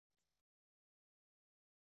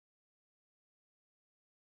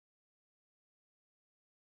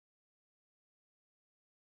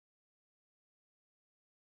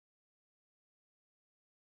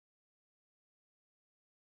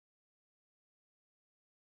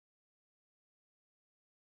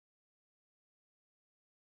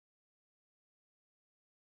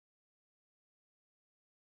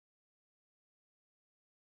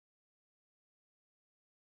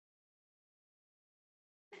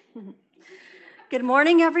Good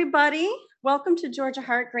morning, everybody. Welcome to Georgia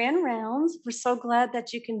Heart Grand Rounds. We're so glad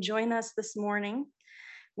that you can join us this morning.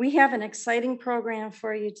 We have an exciting program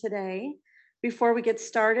for you today. Before we get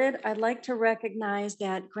started, I'd like to recognize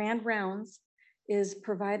that Grand Rounds is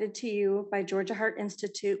provided to you by Georgia Heart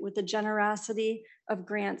Institute with the generosity of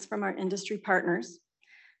grants from our industry partners.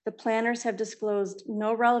 The planners have disclosed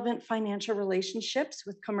no relevant financial relationships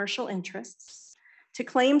with commercial interests. To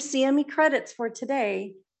claim CME credits for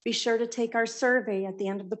today, be sure to take our survey at the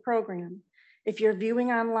end of the program. If you're viewing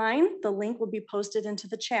online, the link will be posted into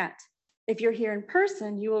the chat. If you're here in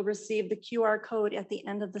person, you will receive the QR code at the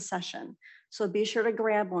end of the session. So be sure to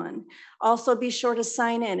grab one. Also be sure to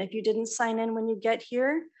sign in. If you didn't sign in when you get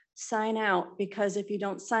here, sign out, because if you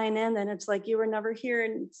don't sign in, then it's like you were never here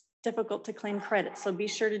and it's difficult to claim credit. So be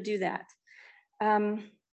sure to do that.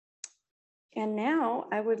 And now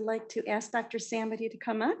I would like to ask Dr. Samity to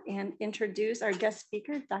come up and introduce our guest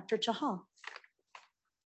speaker, Dr. Chahal.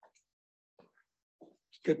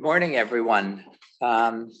 Good morning, everyone.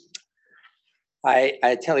 I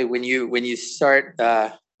tell you, when you start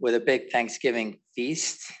with a big Thanksgiving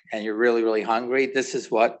feast and you're really hungry, this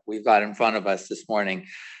is what we've got in front of us this morning.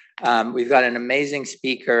 We've got an amazing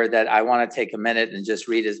speaker that I want to take a minute and just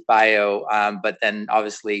read his bio, but then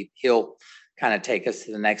obviously he'll kind of take us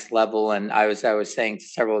to the next level. And I was saying to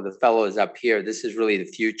several of the fellows up here, this is really the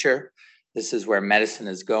future. This is where medicine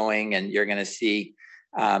is going, and you're going to see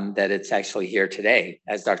that it's actually here today,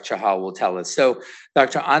 as Dr. Chahal will tell us. So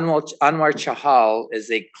Dr. Anwar Chahal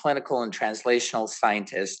is a clinical and translational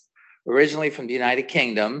scientist, originally from the United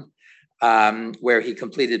Kingdom, where he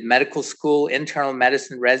completed medical school, internal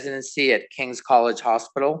medicine residency at King's College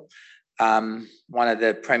Hospital, one of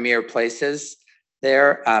the premier places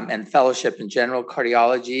there, and fellowship in general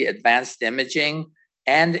cardiology, advanced imaging,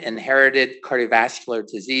 and inherited cardiovascular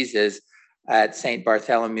diseases at St.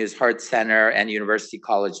 Bartholomew's Heart Center and University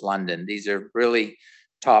College London. These are really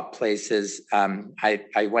top places.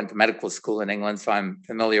 I went to medical school in England, so I'm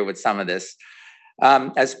familiar with some of this.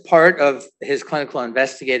 As part of his clinical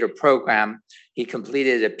investigator program, he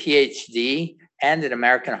completed a PhD and an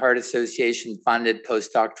American Heart Association funded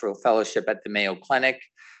postdoctoral fellowship at the Mayo Clinic.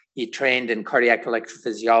 He trained in cardiac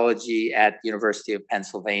electrophysiology at the University of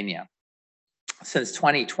Pennsylvania. Since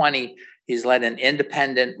 2020, he's led an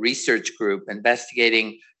independent research group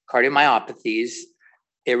investigating cardiomyopathies,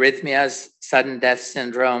 arrhythmias, sudden death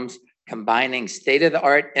syndromes, combining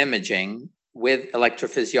state-of-the-art imaging with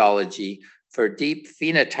electrophysiology for deep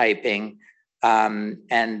phenotyping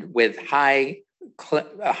and with high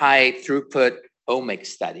throughput omics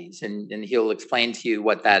studies. And he'll explain to you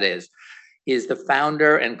what that is. He is the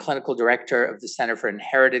founder and clinical director of the Center for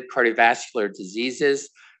Inherited Cardiovascular Diseases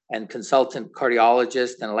and consultant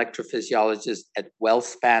cardiologist and electrophysiologist at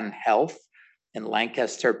WellSpan Health in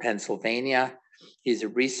Lancaster, Pennsylvania. He's a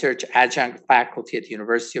research adjunct faculty at the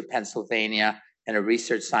University of Pennsylvania and a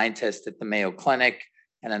research scientist at the Mayo Clinic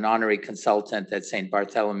and an honorary consultant at St.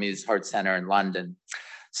 Bartholomew's Heart Center in London.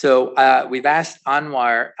 So we've asked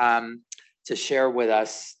Anwar to share with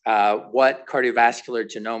us what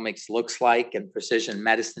cardiovascular genomics looks like in precision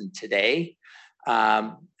medicine today.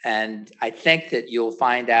 And I think that you'll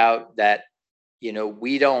find out that,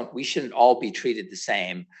 we shouldn't all be treated the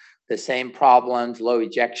same. The same problems, low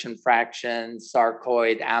ejection fraction,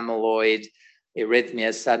 sarcoid, amyloid,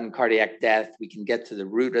 arrhythmias, sudden cardiac death. We can get to the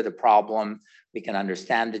root of the problem. We can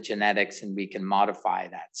understand the genetics and we can modify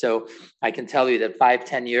that. So I can tell you that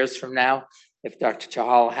 5-10 years from now, if Dr.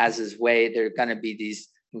 Chahal has his way, there are going to be these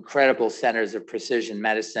incredible centers of precision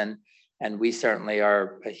medicine. And we certainly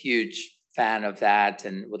are a huge fan of that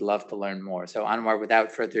and would love to learn more. So Anwar,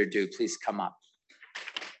 without further ado, please come up.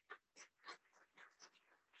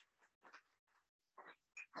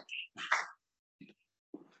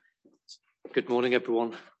 Good morning,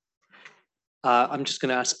 everyone. I'm just going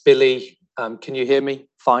to ask Billy, can you hear me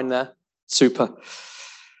fine there? Super.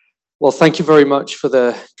 Well, thank you very much for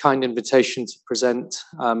the kind invitation to present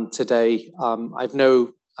today. I've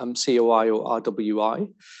no COI or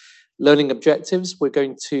RWI. Learning objectives, we're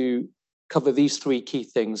going to cover these three key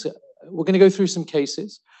things. We're going to go through some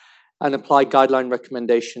cases and apply guideline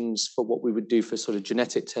recommendations for what we would do for sort of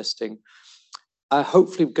genetic testing.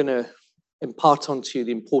 Hopefully, we're going to impart onto you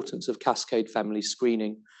the importance of cascade family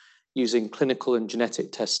screening using clinical and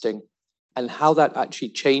genetic testing and how that actually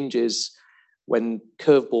changes when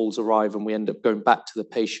curveballs arrive and we end up going back to the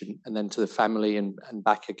patient and then to the family and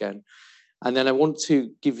back again. And then I want to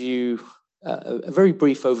give you a very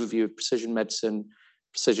brief overview of precision medicine,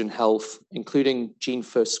 precision health, including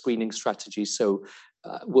gene-first screening strategies. So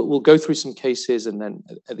we'll go through some cases and then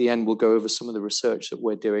at the end we'll go over some of the research that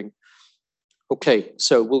we're doing. Okay,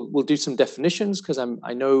 so we'll do some definitions because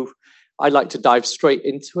I know I like to dive straight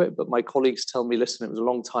into it, but my colleagues tell me, listen, it was a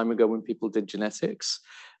long time ago when people did genetics.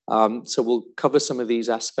 So we'll cover some of these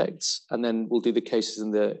aspects, and then we'll do the cases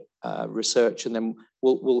in the research, and then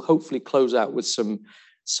we'll hopefully close out with some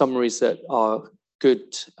summaries that are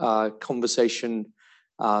good conversation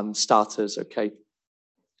starters. Okay.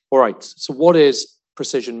 All right. So what is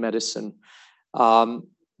precision medicine?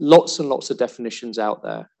 Lots and lots of definitions out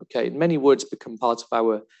there. Okay. Many words become part of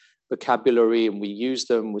our vocabulary, and we use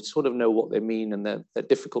them. We sort of know what they mean, and they're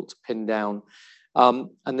difficult to pin down. And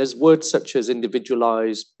there's words such as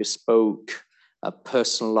individualized, bespoke,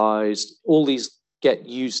 personalized. All these get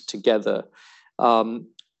used together,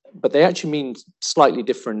 but they actually mean slightly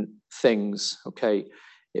different things. Okay.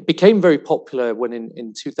 It became very popular when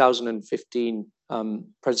in 2015,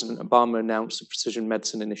 President Obama announced the Precision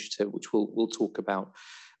Medicine Initiative, which we'll talk about.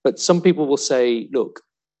 But some people will say, look,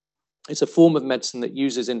 it's a form of medicine that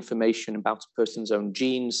uses information about a person's own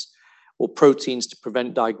genes or proteins to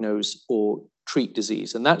prevent, diagnose, or treat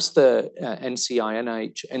disease. And that's the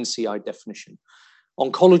NIH/NCI definition.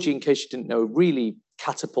 Oncology, in case you didn't know, really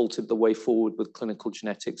catapulted the way forward with clinical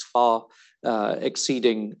genetics, far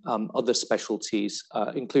exceeding other specialties,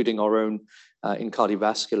 including our own in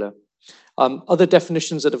cardiovascular. Other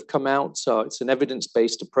definitions that have come out, so it's an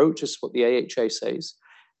evidence-based approach, is what the AHA says,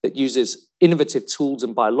 that uses innovative tools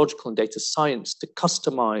and biological and data science to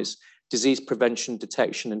customize disease prevention,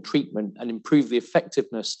 detection, and treatment, and improve the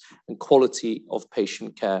effectiveness and quality of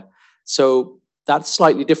patient care. So that's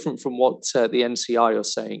slightly different from what the NCI are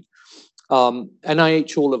saying.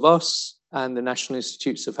 NIH, All of Us, and the National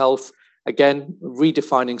Institutes of Health, again,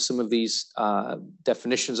 redefining some of these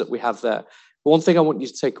definitions that we have there. One thing I want you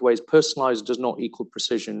to take away is personalized does not equal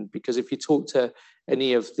precision, because if you talk to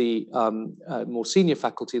any of the more senior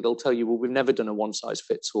faculty, they'll tell you, well, we've never done a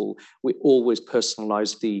one-size-fits-all. We always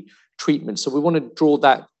personalize the treatment. So we want to draw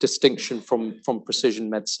that distinction from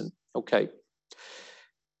precision medicine. Okay.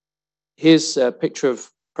 Here's a picture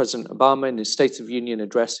of President Obama in his State of Union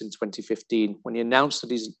address in 2015, when he announced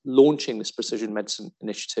that he's launching this Precision Medicine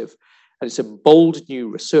Initiative. And it's a bold new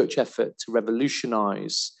research effort to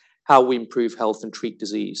revolutionize how we improve health and treat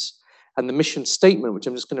disease. And the mission statement, which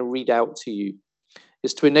I'm just going to read out to you,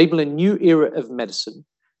 is to enable a new era of medicine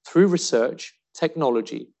through research,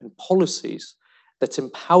 technology, and policies that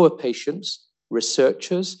empower patients,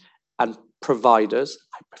 researchers, and providers,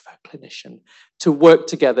 I prefer clinician, to work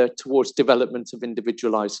together towards development of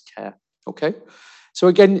individualized care. Okay? So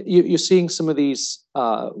again, you're seeing some of these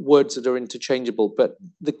words that are interchangeable, but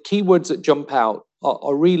the key words that jump out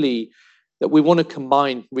are really that we want to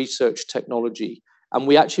combine research, technology, and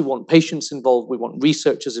we actually want patients involved, we want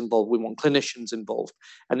researchers involved, we want clinicians involved.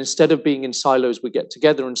 And instead of being in silos, we get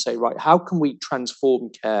together and say, right, how can we transform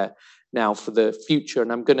care now for the future?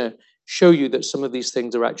 And I'm going to show you that some of these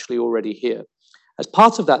things are actually already here. As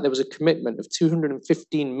part of that, there was a commitment of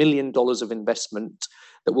 $215 million of investment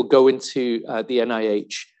that will go into the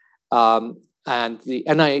NIH. And the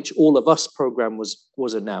NIH All of Us program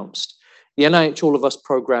was announced. The NIH All of Us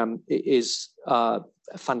program is a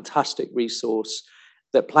fantastic resource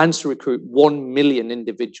that plans to recruit 1 million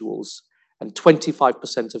individuals, and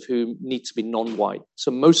 25% of whom need to be non-white.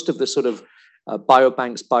 So most of the sort of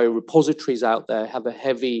biobanks, biorepositories out there have a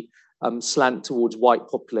heavy slant towards white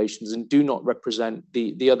populations and do not represent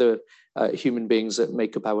the other human beings that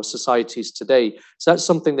make up our societies today. So that's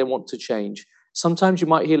something they want to change. Sometimes you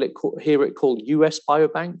might hear it called US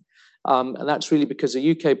Biobank, and that's really because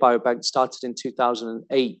the UK Biobank started in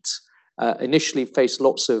 2008, initially faced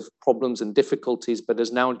lots of problems and difficulties, but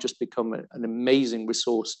has now just become an amazing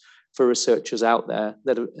resource for researchers out there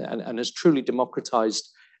and has truly democratized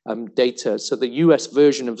data. So the US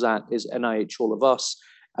version of that is NIH All of Us.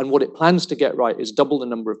 And what it plans to get right is double the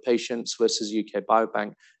number of patients versus UK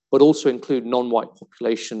Biobank, but also include non-white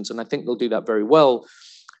populations. And I think they'll do that very well.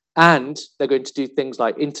 And they're going to do things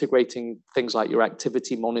like integrating things like your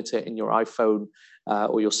activity monitor in your iPhone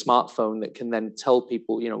or your smartphone that can then tell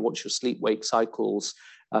people, what's your sleep-wake cycles,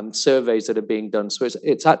 surveys that are being done. So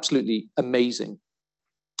it's absolutely amazing.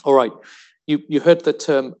 All right. You heard the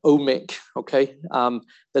term omic, okay?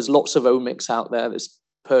 There's lots of omics out there. There's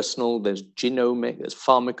personal, there's genomic, there's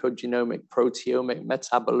pharmacogenomic, proteomic,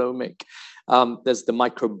 metabolomic. There's the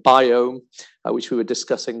microbiome, which we were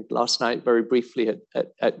discussing last night very briefly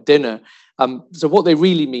at dinner. So what they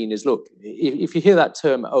really mean is, look, if you hear that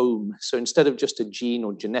term ome, so instead of just a gene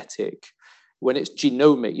or genetic, when it's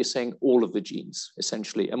genomic, you're saying all of the genes,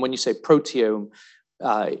 essentially. And when you say proteome,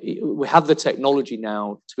 we have the technology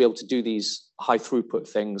now to be able to do these high throughput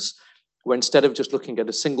things. where instead of just looking at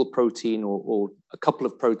a single protein or a couple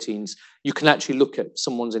of proteins, you can actually look at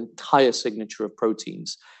someone's entire signature of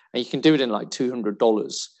proteins, and you can do it in like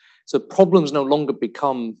 $200. So problems no longer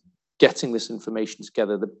become getting this information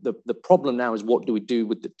together. The problem now is, what do we do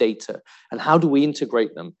with the data, and how do we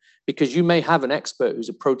integrate them? Because you may have an expert who's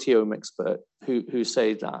a proteome expert who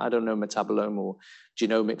says, I don't know, metabolome or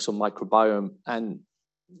genomics or microbiome, and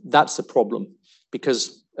that's the problem.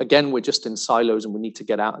 Because again, we're just in silos and we need to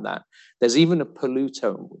get out of that. There's even a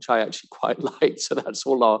pollutome, which I actually quite like. So that's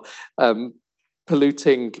all our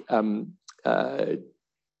polluting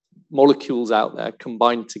molecules out there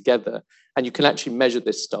combined together. And you can actually measure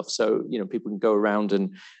this stuff. So, people can go around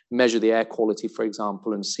and measure the air quality, for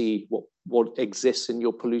example, and see what exists in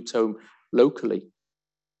your pollutome locally.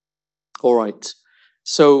 All right.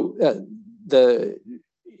 So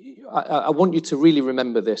I want you to really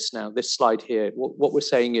remember this now, this slide here. What we're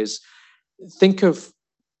saying is, think of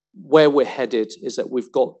where we're headed is that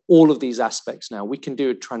we've got all of these aspects now. We can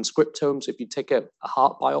do a transcriptome. So if you take a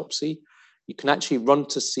heart biopsy, you can actually run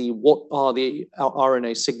to see what are the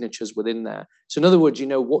RNA signatures within there. So in other words,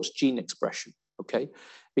 what's gene expression, okay?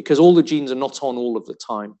 Because all the genes are not on all of the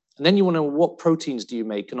time. And then you want to know, what proteins do you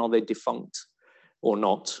make, and are they defunct or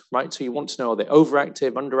not, right? So you want to know, are they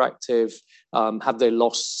overactive, underactive? Have they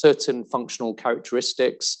lost certain functional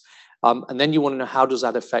characteristics? And then you want to know, how does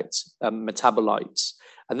that affect metabolites?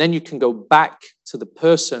 And then you can go back to the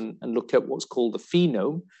person and look at what's called the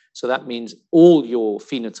phenome. So that means all your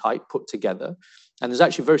phenotype put together. And there's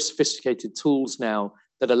actually very sophisticated tools now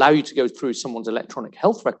that allow you to go through someone's electronic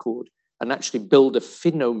health record and actually build a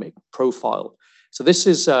phenomic profile. So this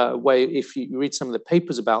is a way, if you read some of the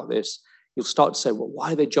papers about this, you'll start to say, well,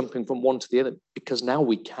 why are they jumping from one to the other? Because now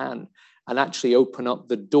we can, and actually open up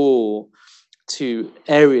the door to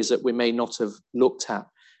areas that we may not have looked at.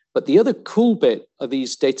 But the other cool bit of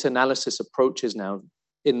these data analysis approaches now,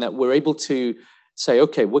 in that we're able to say,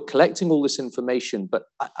 okay, we're collecting all this information, but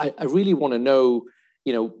I really want to know,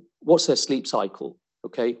 what's their sleep cycle?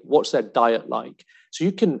 Okay, what's their diet like? So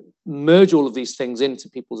you can merge all of these things into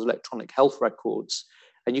people's electronic health records,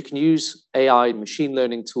 and you can use AI and machine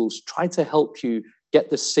learning tools, try to help you get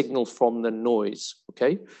the signal from the noise,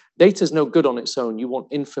 okay? Data is no good on its own. You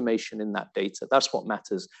want information in that data. That's what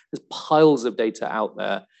matters. There's piles of data out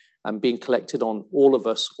there and being collected on all of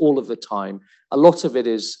us all of the time. A lot of it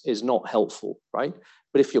is not helpful, right?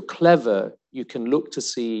 But if you're clever, you can look to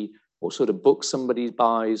see what sort of books somebody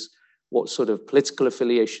buys, what sort of political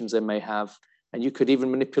affiliations they may have, and you could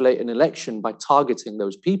even manipulate an election by targeting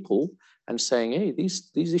those people and saying, hey,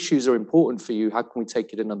 these issues are important for you. How can we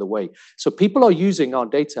take it another way? So people are using our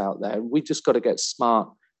data out there, and we just got to get smart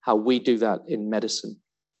how we do that in medicine.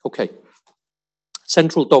 Okay,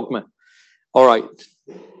 central dogma. All right,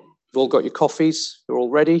 you've all got your coffees. You're all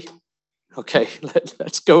ready? Okay,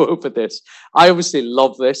 let's go over this. I obviously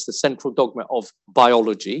love this, the central dogma of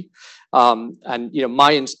biology. And,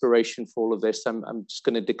 my inspiration for all of this, I'm just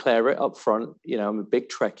going to declare it up front. I'm a big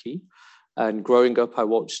Trekkie. And growing up, I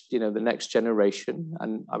watched, The Next Generation.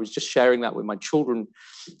 And I was just sharing that with my children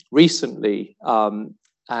recently.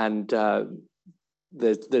 The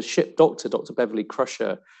ship doctor, Dr. Beverly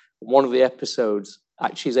Crusher, one of the episodes,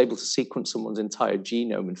 actually is able to sequence someone's entire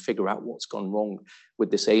genome and figure out what's gone wrong with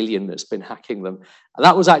this alien that's been hacking them. And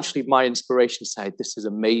that was actually my inspiration to say, this is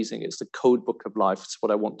amazing. It's the code book of life. It's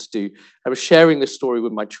what I want to do. I was sharing this story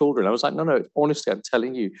with my children. I was like, no, honestly, I'm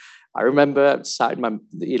telling you, I remember sat in my,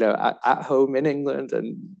 at home in England,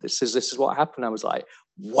 and this is what happened. I was like,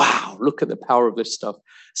 wow, look at the power of this stuff.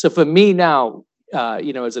 So for me now,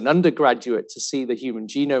 as an undergraduate, to see the human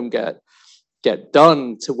genome get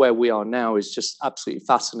done to where we are now is just absolutely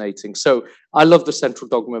fascinating. So I love the central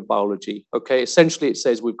dogma of biology. Okay, essentially it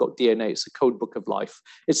says we've got DNA. It's a code book of life.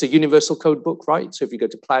 It's a universal code book, right? So if you go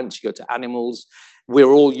to plants, you go to animals,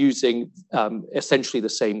 we're all using essentially the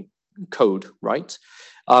same code, right?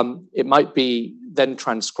 It might be then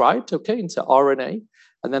transcribed, okay, into RNA,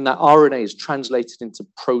 and then that RNA is translated into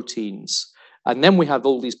proteins. And then we have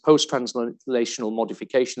all these post-translational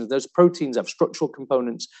modifications. Those proteins have structural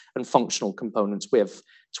components and functional components. We have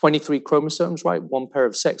 23 chromosomes, right? One pair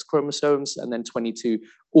of sex chromosomes, and then 22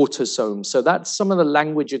 autosomes. So that's some of the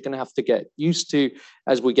language you're going to have to get used to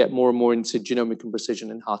as we get more and more into genomic and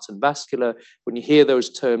precision in heart and vascular, when you hear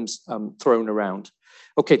those terms thrown around.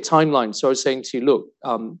 Okay, timeline. So I was saying to you, look,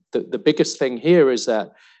 the biggest thing here is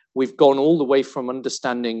that we've gone all the way from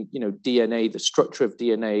understanding, DNA, the structure of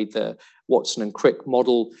DNA, the Watson and Crick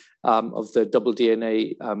model of the double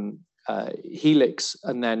DNA helix,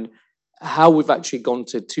 and then how we've actually gone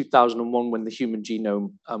to 2001 when the human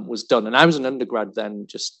genome was done. And I was an undergrad then,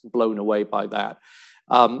 just blown away by that.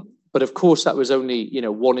 But of course, that was only,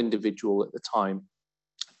 one individual at the time.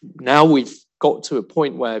 Now we've got to a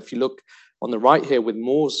point where if you look on the right here with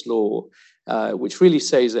Moore's law, which really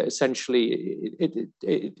says that essentially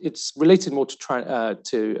it's related more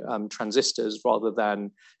to transistors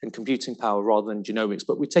and computing power rather than genomics,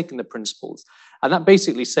 but we've taken the principles. And that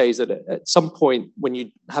basically says that at some point when you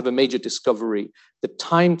have a major discovery, the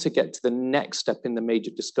time to get to the next step in the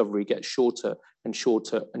major discovery gets shorter and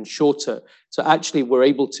shorter and shorter. So actually we're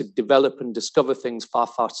able to develop and discover things far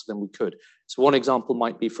faster than we could. So one example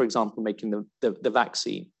might be, for example, making the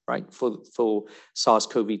vaccine, right, for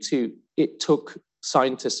SARS-CoV-2. It took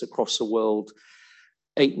scientists across the world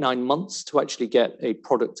 8-9 months to actually get a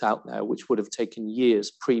product out there, which would have taken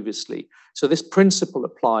years previously. So this principle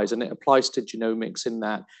applies, and it applies to genomics in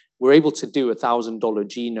that we're able to do $1,000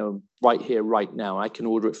 genome right here, right now. I can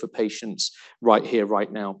order it for patients right here,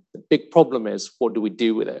 right now. The big problem is, what do we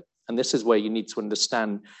do with it? And this is where you need to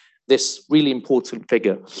understand this really important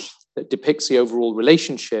figure that depicts the overall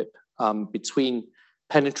relationship between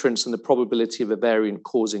penetrance and the probability of a variant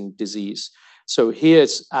causing disease. So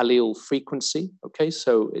here's allele frequency, okay?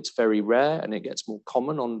 So it's very rare and it gets more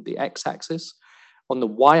common on the x-axis. On the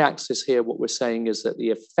y-axis here, what we're saying is that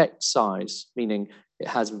the effect size, meaning it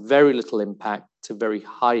has very little impact to very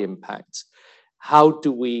high impact. How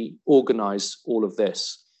do we organize all of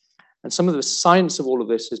this? And some of the science of all of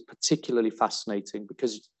this is particularly fascinating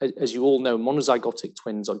because, as you all know, monozygotic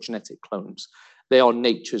twins are genetic clones. They are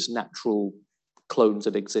nature's natural clones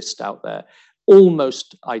that exist out there,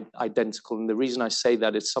 almost identical. And the reason I say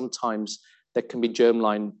that is sometimes there can be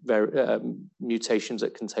germline mutations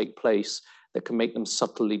that can take place that can make them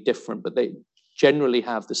subtly different, but they generally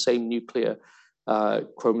have the same nuclear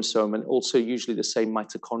chromosome and also usually the same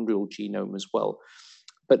mitochondrial genome as well.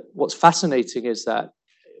 But what's fascinating is that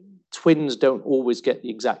twins don't always get the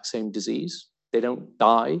exact same disease. They don't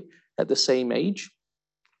die at the same age,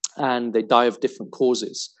 and they die of different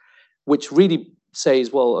causes, which really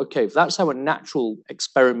says, well, okay, if that's our natural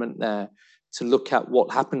experiment there to look at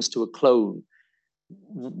what happens to a clone,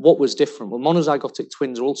 what was different? Well, monozygotic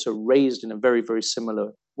twins are also raised in a very, very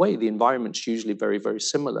similar way. The environment's usually very, very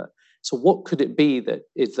similar. So what could it be that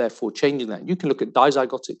is therefore changing that? You can look at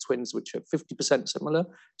dizygotic twins, which are 50% similar,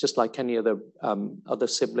 just like any other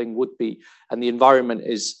sibling would be, and the environment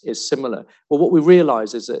is similar. Well, what we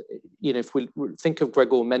realize is that, if we think of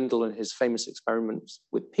Gregor Mendel and his famous experiments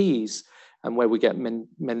with peas, and where we get Mendelian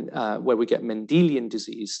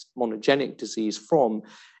disease, monogenic disease from,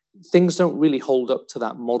 things don't really hold up to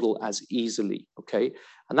that model as easily, okay?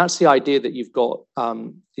 And that's the idea that you've got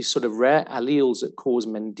these sort of rare alleles that cause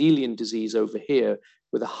Mendelian disease over here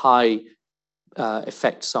with a high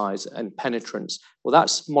effect size and penetrance. Well,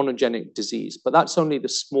 that's monogenic disease, but that's only the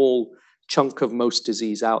small chunk of most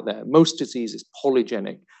disease out there. Most disease is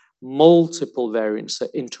polygenic, multiple variants that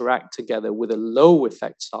interact together with a low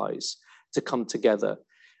effect size to come together.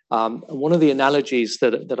 And one of the analogies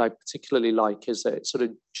that I particularly like is that sort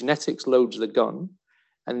of genetics loads the gun,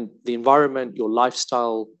 and the environment, your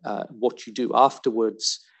lifestyle, what you do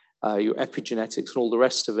afterwards, your epigenetics and all the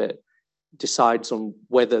rest of it decides on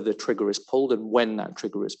whether the trigger is pulled and when that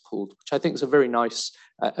trigger is pulled, which I think is a very nice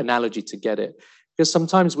analogy to get it. Because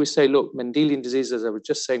sometimes we say, look, Mendelian disease, as I was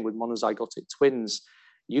just saying with monozygotic twins,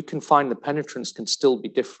 you can find the penetrance can still be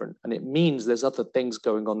different. And it means there's other things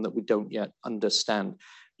going on that we don't yet understand.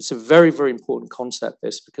 It's a very, very important concept,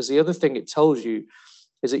 this, because the other thing it tells you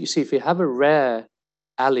is that, you see, if you have a rare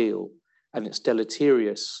allele and it's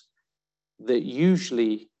deleterious, that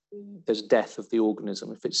usually there's death of the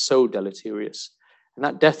organism if it's so deleterious. And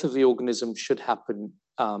that death of the organism should happen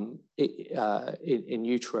in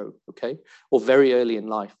utero, okay, or very early in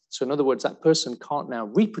life. So in other words, that person can't now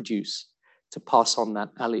reproduce to pass on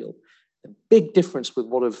that allele. The big difference with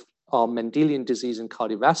what of our Mendelian disease and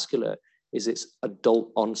cardiovascular is its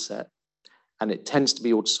adult onset, and it tends to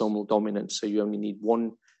be autosomal dominant. So you only need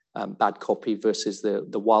one bad copy versus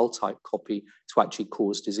the wild type copy to actually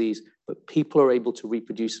cause disease. But people are able to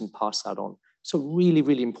reproduce and pass that on. So really,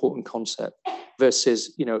 really important concept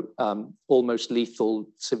versus, almost lethal,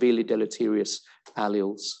 severely deleterious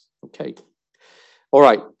alleles. Okay. All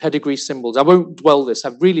right, pedigree symbols. I won't dwell this.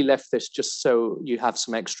 I've really left this just so you have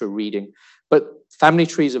some extra reading. But family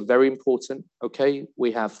trees are very important, okay?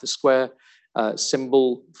 We have the square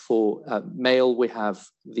symbol for male. We have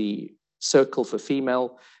the circle for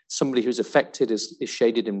female. Somebody who's affected is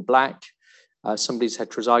shaded in black. Somebody's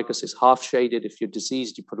heterozygous is half shaded. If you're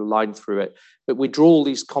diseased, you put a line through it. But we draw all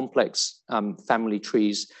these complex family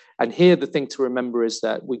trees. And here the thing to remember is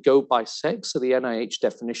that we go by sex. So the NIH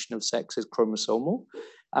definition of sex is chromosomal.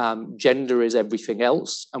 Gender is everything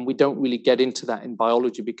else. And we don't really get into that in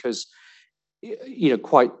biology because,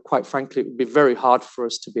 quite frankly, it would be very hard for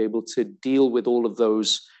us to be able to deal with all of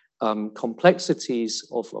those complexities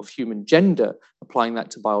of human gender, applying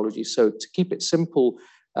that to biology. So to keep it simple,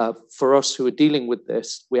 for us who are dealing with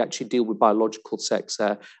this, we actually deal with biological sex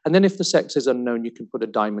there. And then if the sex is unknown, you can put a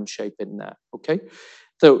diamond shape in there, okay?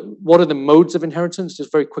 So what are the modes of inheritance?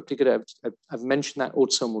 Just very quickly, I've mentioned that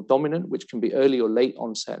autosomal dominant, which can be early or late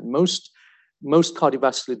onset. Most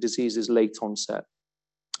cardiovascular disease is late onset.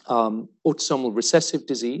 Autosomal recessive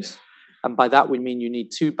disease, and by that we mean you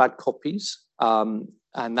need 2 bad copies,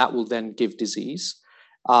 and that will then give disease.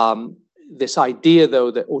 This idea,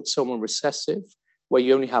 though, that autosomal recessive, where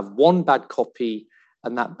you only have 1 bad copy,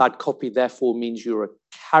 and that bad copy therefore means you're a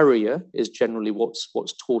carrier, is generally what's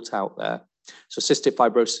taught out there. So cystic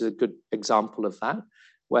fibrosis is a good example of that,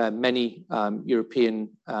 where many European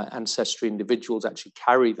ancestry individuals actually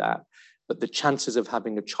carry that, but the chances of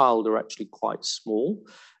having a child are actually quite small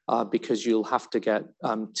because you'll have to get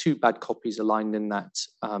 2 bad copies aligned in that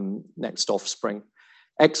next offspring.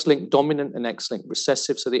 X-linked dominant and X-linked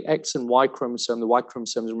recessive. So the X and Y chromosome, the Y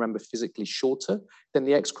chromosome is, remember, physically shorter than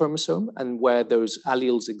the X chromosome, and where those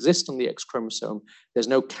alleles exist on the X chromosome, there's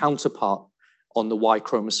no counterpart on the Y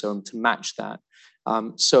chromosome to match that.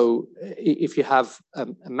 So if you have a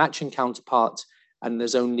matching counterpart and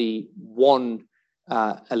there's only 1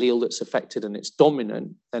 allele that's affected and it's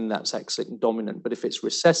dominant, then that's X-linked dominant. But if it's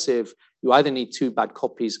recessive, you either need 2 bad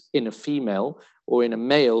copies in a female, or in a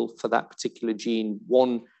male for that particular gene,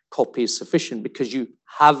 1 copy is sufficient because you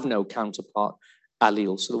have no counterpart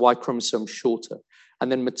allele. So the Y chromosome is shorter.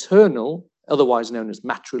 And then maternal, otherwise known as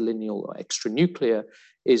matrilineal or extranuclear,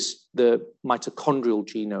 is the mitochondrial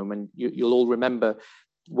genome. And you'll all remember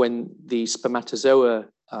when the spermatozoa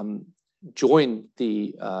join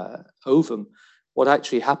the ovum, what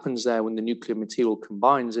actually happens there when the nuclear material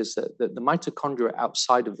combines is that the mitochondria are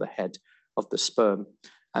outside of the head of the sperm,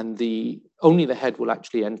 and only the head will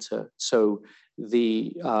actually enter. So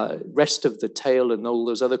the rest of the tail and all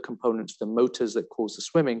those other components, the motors that cause the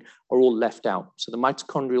swimming, are all left out. So the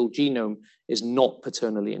mitochondrial genome is not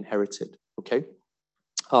paternally inherited, okay?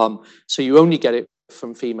 So you only get it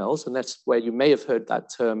from females, and that's where you may have heard that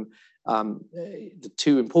term. The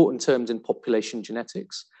 2 important terms in population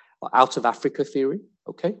genetics are out of Africa theory,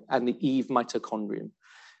 okay, and the Eve mitochondrion.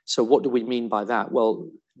 So what do we mean by that? Well,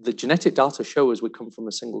 the genetic data show us we come from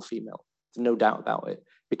a single female, no doubt about it,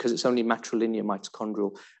 because it's only matrilinear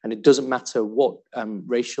mitochondrial, and it doesn't matter what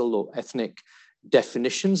racial or ethnic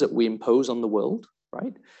definitions that we impose on the world,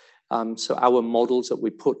 right? So our models that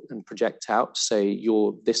we put and project out say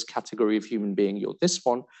you're this category of human being, you're this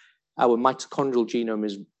one. Our mitochondrial genome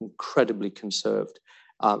is incredibly conserved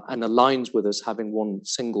and aligns with us having 1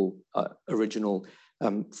 single original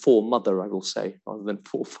foremother, I will say, rather than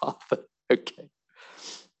forefather. Okay.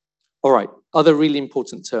 All right. Other really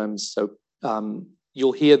important terms. So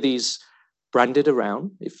you'll hear these branded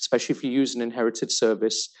around, especially if you use an inherited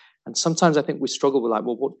service. And sometimes I think we struggle with like,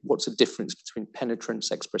 well, what's the difference between penetrance,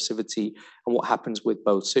 expressivity, and what happens with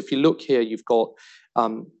both? So if you look here, you've got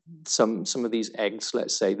some of these eggs,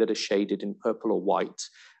 let's say, that are shaded in purple or white.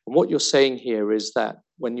 And what you're saying here is that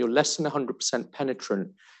when you're less than 100%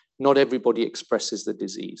 penetrant, not everybody expresses the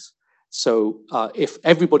disease. So if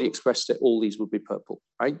everybody expressed it, all these would be purple,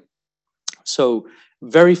 right? So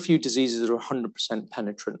very few diseases are 100%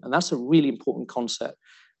 penetrant. And that's a really important concept,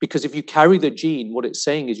 because if you carry the gene, what it's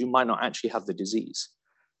saying is you might not actually have the disease.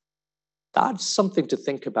 That's something to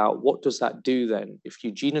think about. What does that do then? If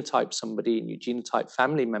you genotype somebody and you genotype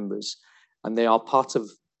family members, and they are part of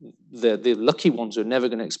the lucky ones who are never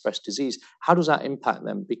going to express disease, how does that impact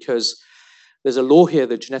them? Because there's a law here,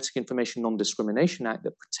 the Genetic Information Non-Discrimination Act,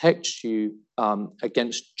 that protects you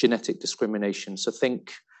against genetic discrimination. So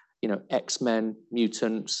think, X-Men,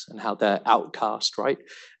 mutants, and how they're outcast, right?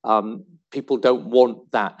 People don't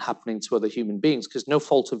want that happening to other human beings because no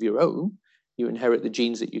fault of your own. You inherit the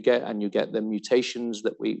genes that you get, and you get the mutations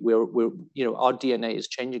that our DNA is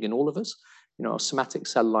changing in all of us. Our somatic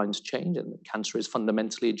cell lines change, and cancer is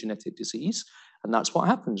fundamentally a genetic disease. And that's what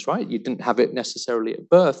happens, right? You didn't have it necessarily at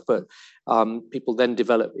birth, but people then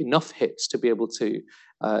develop enough hits to be able to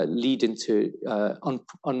lead into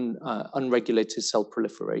unregulated cell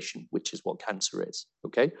proliferation, which is what cancer is,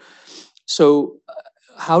 okay? So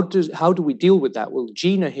how do we deal with that? Well,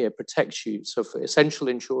 GINA here protects you. So for essential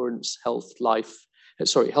insurance, health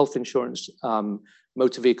insurance,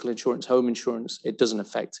 motor vehicle insurance, home insurance, it doesn't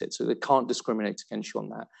affect it. So they can't discriminate against you on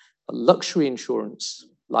that. But luxury insurance,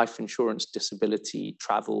 life insurance, disability,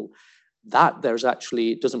 travel,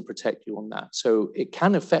 it doesn't protect you on that. So it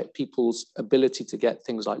can affect people's ability to get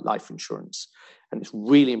things like life insurance. And it's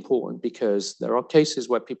really important because there are cases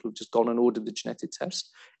where people have just gone and ordered the genetic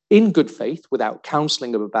test in good faith without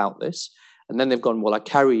counseling them about this. And then they've gone, well, I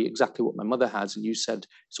carry exactly what my mother has. And you said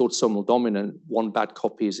it's autosomal dominant, one bad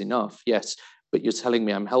copy is enough. Yes. But you're telling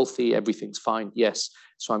me I'm healthy, everything's fine. Yes.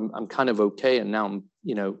 So I'm kind of okay. And now I'm,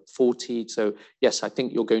 40. So yes, I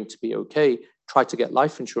think you're going to be okay. Try to get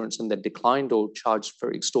life insurance and they're declined or charged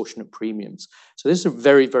for extortionate premiums. So this is a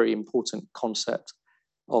very, very important concept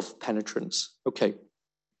of penetrance. Okay.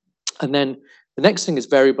 And then the next thing is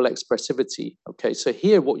variable expressivity. Okay. So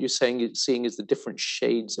here what you're seeing is the different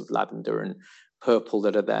shades of lavender and purple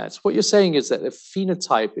that are there. So what you're saying is that the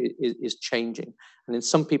phenotype is changing. And in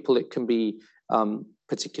some people it can be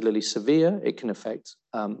particularly severe. It can affect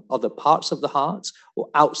other parts of the heart or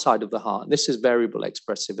outside of the heart. This is variable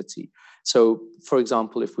expressivity. So, for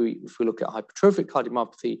example, if we look at hypertrophic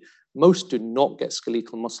cardiomyopathy, most do not get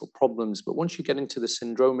skeletal muscle problems, but once you get into the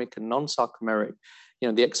syndromic and non-sarcomeric,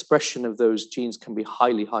 the expression of those genes can be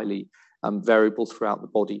highly, highly variable throughout the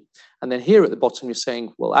body. And then here at the bottom, you're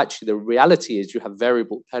saying, well, actually, the reality is you have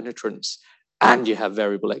variable penetrance and you have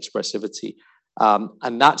variable expressivity.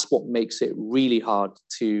 And that's what makes it really hard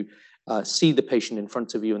to see the patient in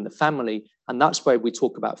front of you and the family. And that's why we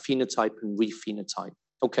talk about phenotype and rephenotype.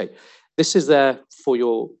 Okay, this is there for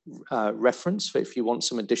your reference. So if you want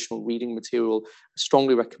some additional reading material, I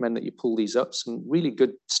strongly recommend that you pull these up. Some really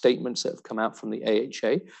good statements that have come out from the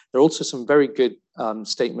AHA. There are also some very good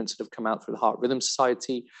statements that have come out through the Heart Rhythm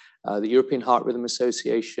Society, the European Heart Rhythm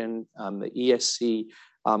Association, the ESC.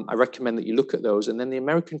 I recommend that you look at those. And then the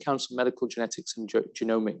American Council of Medical Genetics and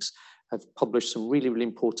Genomics have published some really, really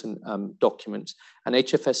important documents. And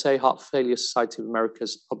HFSA, Heart Failure Society of America,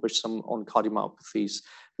 has published some on cardiomyopathies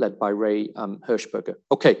led by Ray Hirschberger.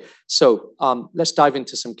 Okay, so let's dive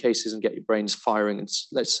into some cases and get your brains firing. And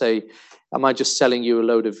let's say, am I just selling you a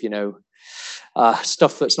load of,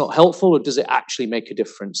 stuff that's not helpful, or does it actually make a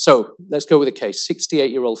difference? So let's go with a case.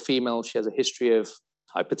 68-year-old female. She has a history of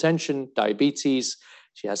hypertension, diabetes.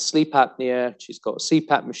 She has sleep apnea. She's got a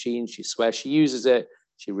CPAP machine. She swears she uses it.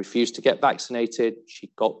 She refused to get vaccinated.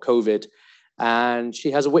 She got COVID. And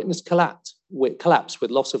she has a witness collapse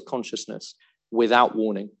with loss of consciousness without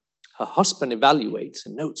warning. Her husband evaluates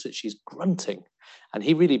and notes that she's grunting. And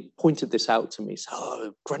he really pointed this out to me.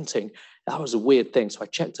 So, grunting, that was a weird thing. So I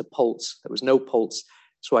checked her pulse. There was no pulse.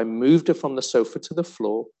 So I moved her from the sofa to the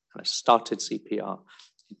floor and I started CPR.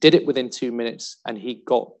 He did it within 2 minutes and he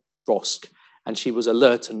got ROSC. And she was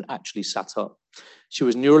alert and actually sat up. She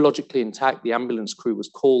was neurologically intact. The ambulance crew was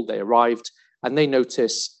called. They arrived and they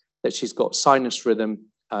noticed that she's got sinus rhythm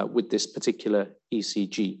with this particular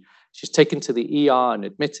ECG. She's taken to the ER and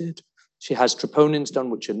admitted. She has troponins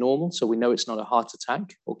done, which are normal, so we know it's not a heart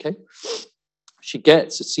attack. Okay. She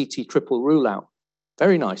gets a CT triple rule out.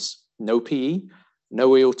 Very nice. No PE,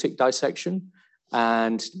 no aortic dissection,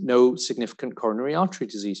 and no significant coronary artery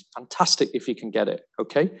disease. Fantastic if you can get it.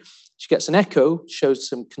 Okay. She gets an echo, shows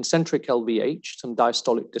some concentric LVH, some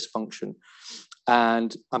diastolic dysfunction,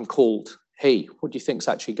 and I'm called. Hey, what do you think's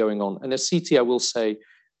actually going on? And a CT, I will say,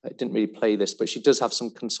 I didn't really play this, but she does have some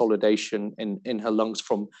consolidation in her lungs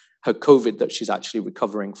from her COVID that she's actually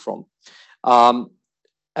recovering from.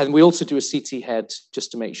 And we also do a CT head just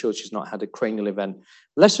to make sure she's not had a cranial event.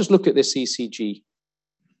 Let's just look at this ECG.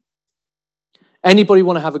 Anybody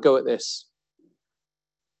want to have a go at this?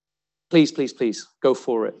 Please, please, please, go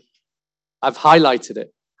for it. I've highlighted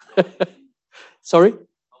it. Sorry?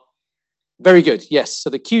 Very good, yes. So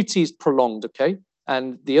the QT is prolonged, okay?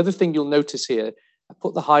 And the other thing you'll notice here, I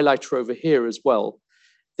put the highlighter over here as well.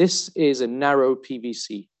 This is a narrow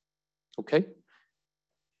PVC, okay?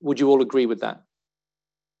 Would you all agree with that?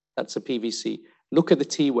 That's a PVC. Look at the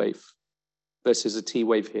T wave versus a T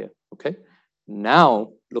wave here, okay?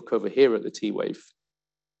 Now look over here at the T wave.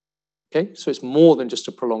 Okay, so it's more than just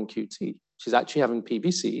a prolonged QT. She's actually having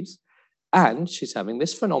PVCs and she's having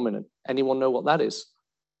this phenomenon. Anyone know what that is?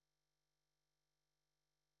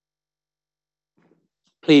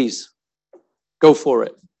 Please, go for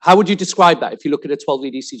it. How would you describe that if you look at a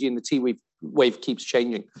 12-lead ECG and the T wave keeps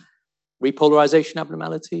changing? Repolarization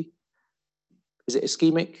abnormality? Is it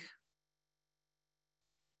ischemic?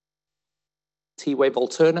 T-wave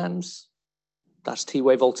alternans? That's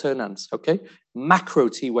T-wave alternans, okay? Macro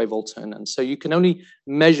T-wave alternans. So you can only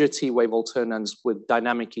measure T-wave alternans with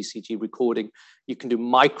dynamic ECG recording. You can do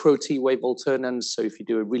micro T-wave alternans. So if you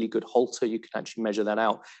do a really good Holter, you can actually measure that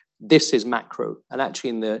out. This is macro. And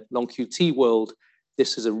actually in the long QT world,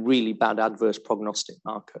 this is a really bad adverse prognostic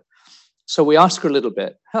marker. So we ask her a little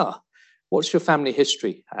bit, what's your family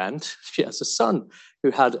history? And she has a son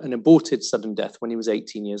who had an aborted sudden death when he was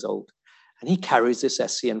 18 years old. And he carries this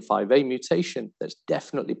SCN5A mutation that's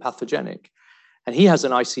definitely pathogenic. And he has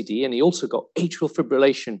an ICD, and he also got atrial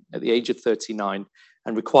fibrillation at the age of 39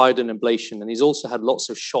 and required an ablation. And he's also had lots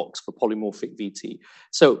of shocks for polymorphic VT.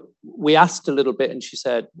 So we asked a little bit, and she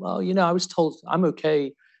said, well, I was told I'm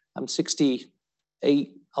okay. I'm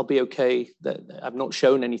 68. I'll be okay. That I've not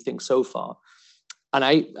shown anything so far. And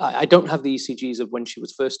I don't have the ECGs of when she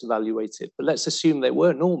was first evaluated, but let's assume they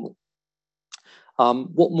were normal.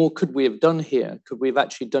 What more could we have done here? Could we have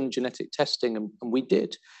actually done genetic testing? And we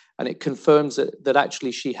did. And it confirms that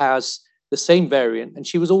actually she has the same variant. And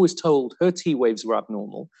she was always told her T waves were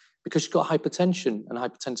abnormal because she got hypertension and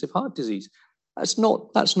hypertensive heart disease. That's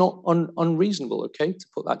not unreasonable, okay, to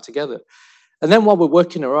put that together. And then while we're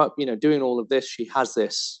working her up, doing all of this, she has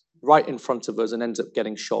this right in front of us and ends up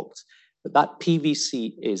getting shocked. But that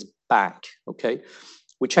PVC is back, okay?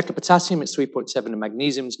 We check a potassium, it's 3.7, and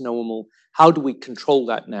magnesium is normal. How do we control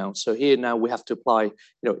that now? So here now we have to apply,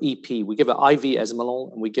 EP. We give her IV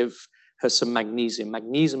esmolol and we give her some magnesium.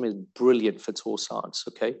 Magnesium is brilliant for torsades,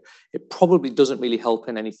 okay? It probably doesn't really help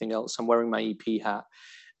in anything else. I'm wearing my EP hat.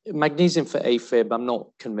 Magnesium for AFib, I'm not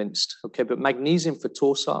convinced, okay? But magnesium for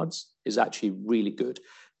torsades is actually really good.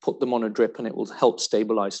 Put them on a drip and it will help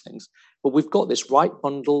stabilize things. But we've got this right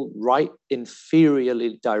bundle, right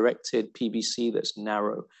inferiorly directed PVC that's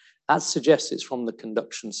narrow. That suggests it's from the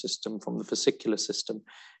conduction system, from the fascicular system.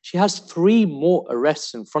 She has 3 more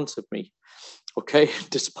arrests in front of me, okay,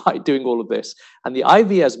 despite doing all of this. And the IV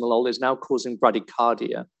esmolol is now causing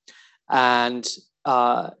bradycardia. And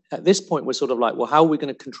at this point, we're sort of like, well, how are we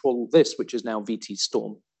going to control this, which is now VT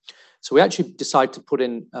storm? So we actually decide to put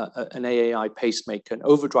in an AAI pacemaker, an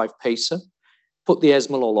overdrive pacer, put the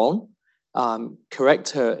esmolol on, correct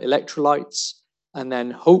her electrolytes, and then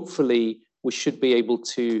hopefully we should be able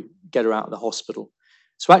to get her out of the hospital.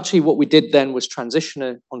 So actually what we did then was transition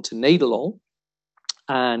her onto Nadolol,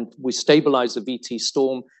 and we stabilized the VT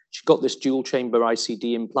storm. She got this dual chamber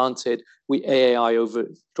ICD implanted. We AAI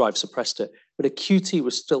overdrive suppressed her, but her QT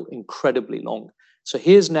was still incredibly long. So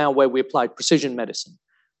here's now where we applied precision medicine.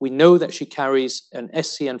 We know that she carries an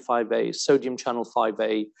SCN5A, sodium channel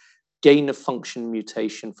 5A, gain of function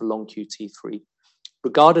mutation for long QT3.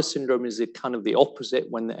 Brugada syndrome is kind of the opposite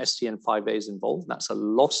when the SCN5A is involved. That's a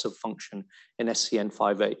loss of function in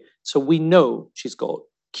SCN5A. So we know she's got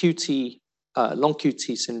QT, long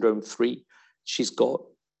QT syndrome 3. She's got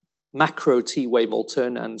macro T wave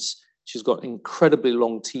alternans. She's got incredibly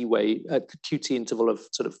long T wave, QT interval of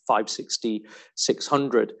sort of 560,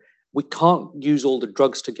 600. We can't use all the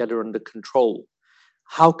drugs to get her under control.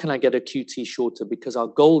 How can I get a QT shorter? Because our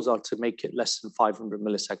goals are to make it less than 500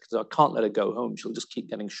 milliseconds. I can't let her go home. She'll just keep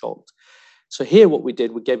getting shocked. So here what we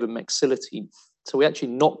did, we gave her mexiletine. So we actually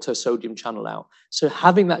knocked her sodium channel out. So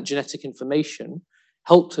having that genetic information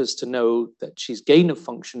helped us to know that she's gain of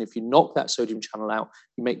function. If you knock that sodium channel out,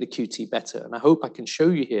 you make the QT better. And I hope I can show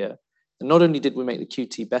you here that not only did we make the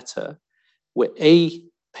QT better, we're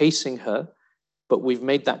pacing her, but we've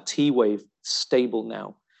made that T wave stable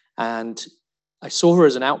now. And I saw her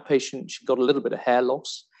as an outpatient. She got a little bit of hair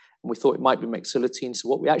loss, and we thought it might be mexiletine. So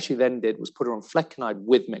what we actually then did was put her on flecainide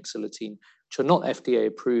with mexiletine, which are not FDA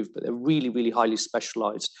approved, but they're really, really highly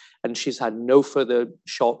specialized. And she's had no further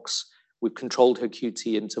shocks. We've controlled her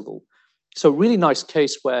QT interval. So really nice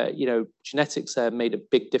case where, genetics there made a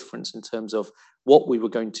big difference in terms of what we were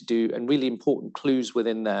going to do, and really important clues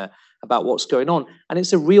within there about what's going on. And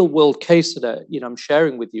it's a real world case that, I'm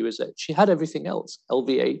sharing with you, is that she had everything else: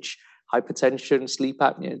 LVH, hypertension, sleep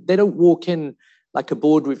apnea. They don't walk in like a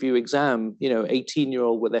board review exam,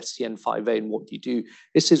 18-year-old with SCN5A, and what do you do?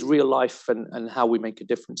 This is real life and how we make a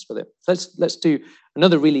difference with it. Let's do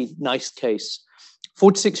another really nice case.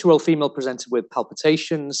 46-year-old female presented with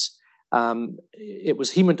palpitations. It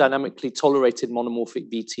was hemodynamically tolerated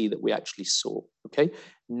monomorphic VT that we actually saw, okay?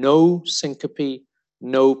 No syncope,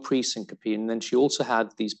 no pre-syncope. And then she also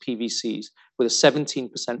had these PVCs with a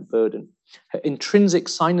 17% burden. Her intrinsic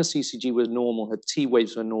sinus ECG was normal. Her T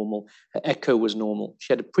waves were normal. Her echo was normal.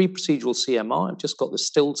 She had a pre-procedural CMR. I've just got the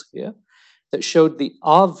stills here that showed the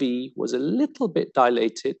RV was a little bit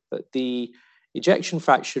dilated, but the ejection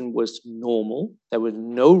fraction was normal. There were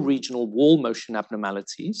no regional wall motion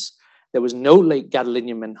abnormalities. There was no late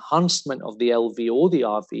gadolinium enhancement of the LV or the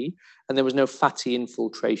RV, and there was no fatty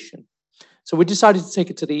infiltration. So we decided to take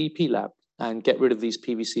her to the EP lab and get rid of these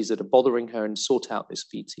PVCs that are bothering her and sort out this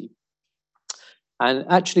VT. And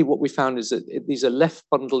actually what we found is that these are left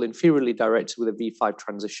bundle inferiorly directed with a V5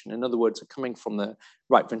 transition. In other words, are coming from the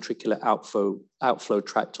right ventricular outflow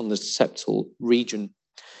tract on the septal region.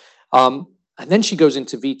 And then she goes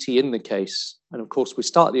into VT in the case. And of course, we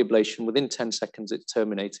start the ablation. Within 10 seconds, it's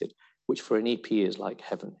terminated, which for an EP is like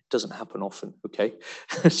heaven. It doesn't happen often, okay?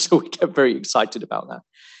 So we get very excited about that.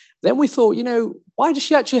 Then we thought, why does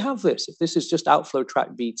she actually have this? If this is just outflow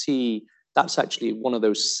tract VT, that's actually one of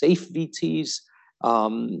those safe VTs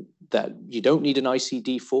that you don't need an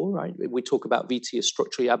ICD for, right? We talk about VT as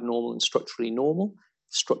structurally abnormal and structurally normal.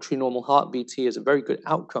 Structurally normal heart VT is a very good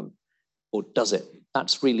outcome, or does it?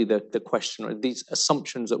 That's really the question, or these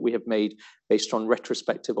assumptions that we have made based on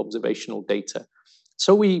retrospective observational data.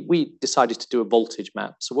 So we decided to do a voltage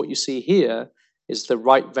map. So what you see here is the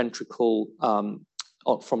right ventricle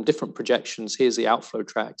from different projections. Here's the outflow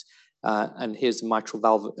tract, and here's the mitral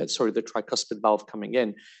valve, the tricuspid valve coming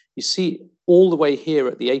in. You see all the way here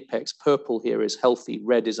at the apex, purple here is healthy,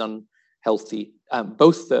 red is unhealthy.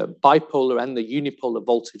 Both the bipolar and the unipolar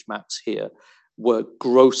voltage maps here were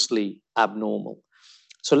grossly abnormal.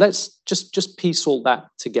 So let's just piece all that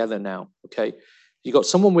together now, okay? You got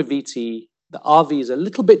someone with VT, the RV is a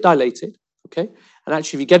little bit dilated, okay? And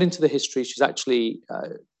actually, if you get into the history, she's actually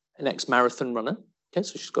an ex-marathon runner, okay?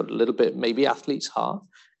 So she's got a little bit, maybe athlete's heart,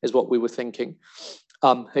 is what we were thinking.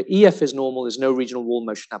 Her EF is normal, there's no regional wall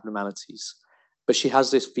motion abnormalities, but she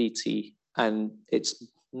has this VT, and it's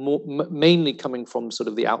mainly coming from sort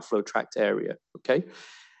of the outflow tract area, okay?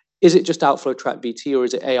 Is it just outflow tract VT or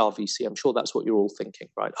is it ARVC? I'm sure that's what you're all thinking,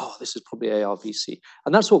 right? Oh, this is probably ARVC.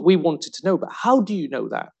 And that's what we wanted to know, but how do you know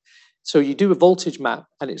that? So you do a voltage map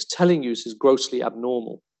and it's telling you this is grossly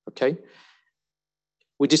abnormal, okay?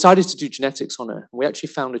 We decided to do genetics on her. We actually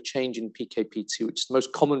found a change in PKP2, which is the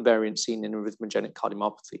most common variant seen in arrhythmogenic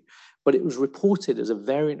cardiomyopathy, but it was reported as a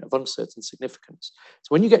variant of uncertain significance. So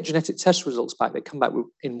when you get genetic test results back, they come back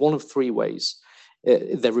in one of three ways.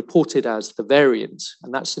 They're reported as the variant,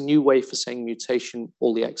 and that's a new way for saying mutation,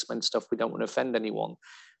 all the X-Men stuff. We don't want to offend anyone.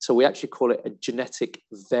 So we actually call it a genetic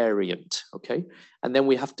variant, okay? And then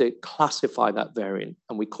we have to classify that variant,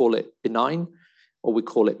 and we call it benign, or we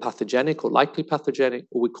call it pathogenic or likely pathogenic,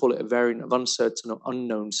 or we call it a variant of uncertain or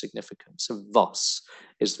unknown significance. So VUS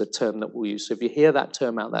is the term that we'll use. So if you hear that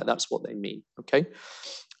term out there, that's what they mean, okay?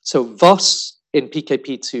 So VUS in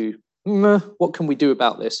PKP2, what can we do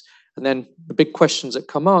about this? And then the big questions that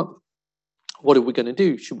come up, what are we going to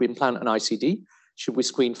do? Should we implant an ICD? Should we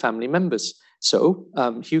screen family members? So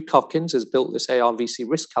Hugh Hopkins has built this ARVC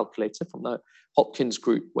risk calculator from the Hopkins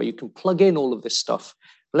group where you can plug in all of this stuff.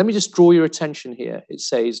 But let me just draw your attention here. It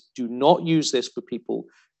says, do not use this for people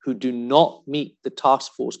who do not meet the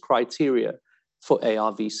task force criteria for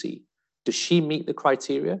ARVC. Does she meet the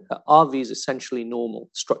criteria? Her RV is essentially normal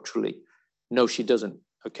structurally. No, she doesn't.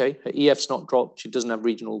 Okay, her EF's not dropped. She doesn't have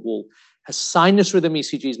regional wall. Her sinus rhythm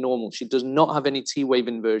ECG is normal. She does not have any T wave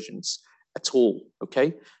inversions at all.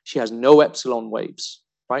 Okay, she has no epsilon waves.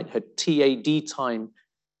 Right, her TAD time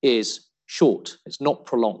is short. It's not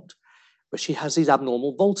prolonged, but she has these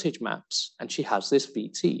abnormal voltage maps, and she has this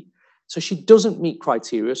VT. So she doesn't meet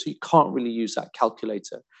criteria. So you can't really use that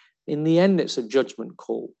calculator. In the end, it's a judgment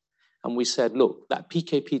call, and we said, look, that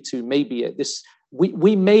PKP2 may be at this.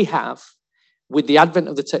 We may have, with the advent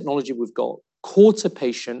of the technology we've got, caught a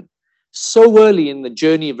patient so early in the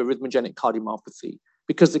journey of arrhythmogenic cardiomyopathy,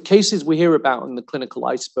 because the cases we hear about in the clinical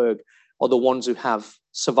iceberg are the ones who have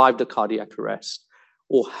survived a cardiac arrest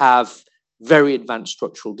or have very advanced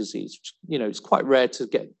structural disease. It's quite rare to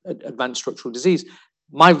get advanced structural disease.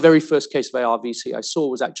 My very first case of ARVC I saw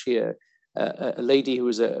was actually a lady who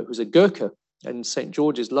was a Gurkha in St.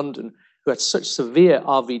 George's, London, who had such severe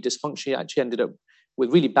RV dysfunction, she actually ended up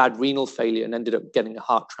with really bad renal failure and ended up getting a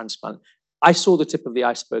heart transplant. I saw the tip of the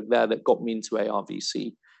iceberg there that got me into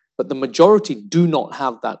ARVC, but the majority do not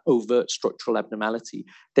have that overt structural abnormality.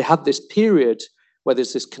 They have this period where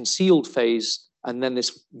there's this concealed phase and then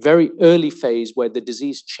this very early phase where the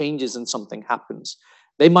disease changes and something happens.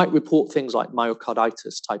 They might report things like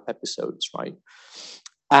myocarditis type episodes, right?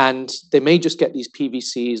 And they may just get these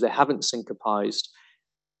PVCs, they haven't syncopized.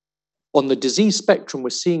 On the disease spectrum, we're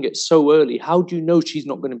seeing it so early. How do you know she's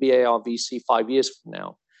not going to be ARVC 5 years from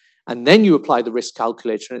now? And then you apply the risk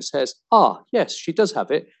calculator and it says, yes, she does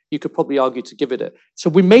have it. You could probably argue to give it a. So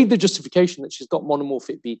we made the justification that she's got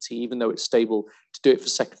monomorphic VT, even though it's stable, to do it for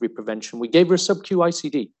secondary prevention. We gave her a sub-Q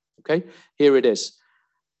ICD. Okay, here it is.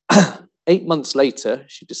 8 months later,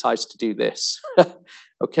 she decides to do this.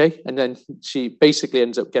 Okay, and then she basically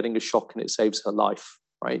ends up getting a shock and it saves her life,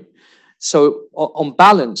 right? So on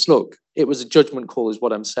balance, look, it was a judgment call is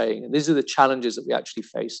what I'm saying. And these are the challenges that we actually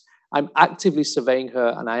face. I'm actively surveying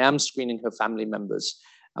her and I am screening her family members.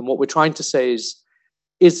 And what we're trying to say is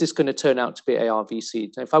this going to turn out to be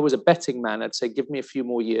ARVC? Now, if I was a betting man, I'd say, give me a few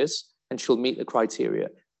more years and she'll meet the criteria.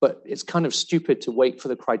 but it's kind of stupid to wait for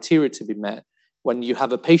the criteria to be met when you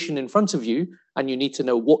have a patient in front of you and you need to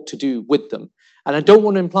know what to do with them. And I don't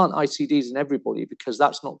want to implant ICDs in everybody because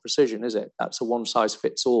that's not precision, is it? That's a one size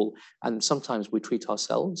fits all. And sometimes we treat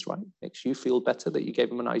ourselves, right? Makes you feel better that you gave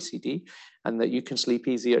them an ICD and that you can sleep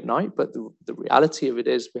easy at night. But the reality of it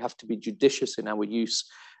is we have to be judicious in our use.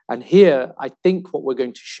 And here, I think what we're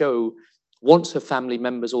going to show once her family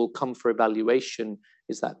members all come for evaluation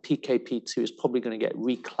is that PKP2 is probably going to get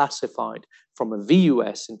reclassified from a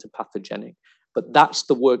VUS into pathogenic. But that's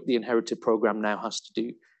the work the inherited program now has to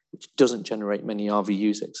do, which doesn't generate many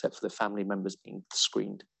RVUs except for the family members being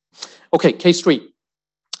screened. Okay, case 3.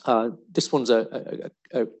 This one's a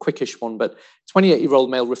quickish one, but 28-year-old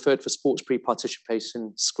male referred for sports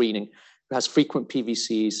pre-participation screening who has frequent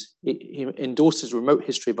PVCs. He endorses remote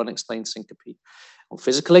history of unexplained syncope. On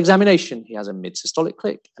physical examination, he has a mid-systolic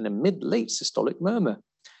click and a mid-late systolic murmur.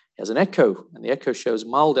 He has an echo, and the echo shows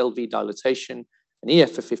mild LV dilatation, an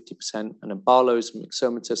EF of 50%, and a Barlow's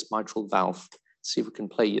myxomatous mitral valve. See if we can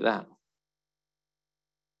play you that.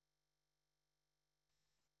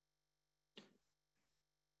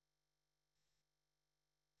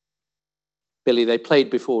 Billy, they played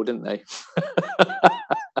before, didn't they?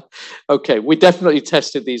 Okay, we definitely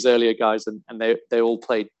tested these earlier, guys, and they all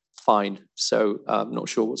played fine. So I'm not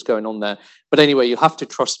sure what's going on there. But anyway, you have to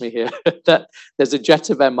trust me here that there's a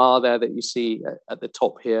jet of MR there that you see at the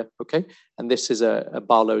top here, okay? And this is a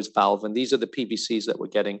Barlow's valve, and these are the PVCs that we're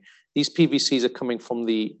getting. These PVCs are coming from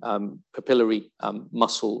the papillary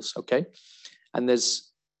muscles, okay? And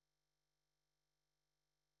there's,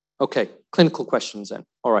 okay, clinical questions then.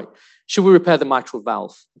 All right, should we repair the mitral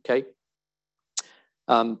valve, okay?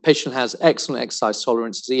 Patient has excellent exercise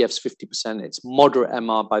tolerance, EF's 50%, it's moderate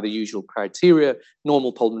MR by the usual criteria,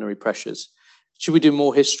 normal pulmonary pressures. Should we do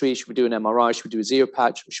more history? Should we do an MRI? Should we do a Zeo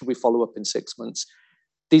patch? Should we follow up in 6 months?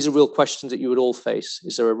 These are real questions that you would all face.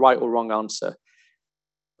 Is there a right or wrong answer?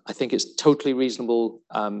 I think it's totally reasonable.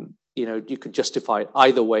 You know, you could justify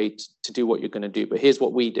either way to do what you're going to do, but here's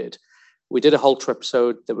what we did. We did a Holter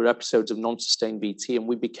episode. There were episodes of non-sustained VT, and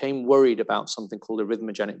we became worried about something called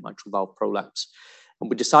arrhythmogenic mitral valve prolapse. And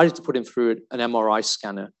we decided to put him through an MRI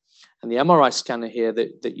scanner. And the MRI scanner here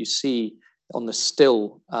that you see on the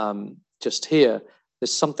still just here,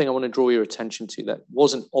 there's something I want to draw your attention to that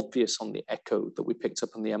wasn't obvious on the echo that we picked up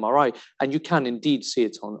on the MRI. And you can indeed see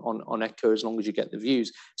it on echo as long as you get the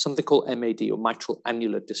views, something called MAD or mitral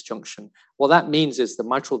annular disjunction. What that means is the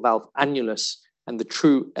mitral valve annulus and the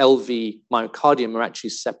true LV myocardium are actually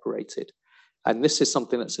separated. And this is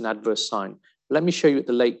something that's an adverse sign. Let me show you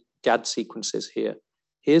the late GAD sequences here.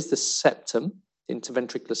 Here's the septum. The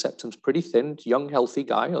interventricular septum's pretty thin, young, healthy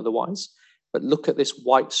guy otherwise. But look at this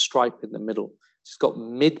white stripe in the middle. He's got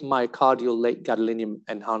mid-myocardial late gadolinium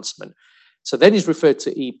enhancement. So then he's referred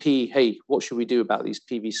to EP, hey, what should we do about these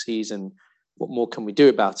PVCs and what more can we do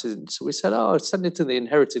about it? And so we said, oh, send it to the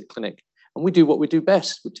inherited clinic. And we do what we do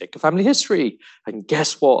best. We take a family history. And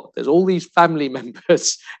guess what? There's all these family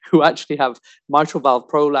members who actually have mitral valve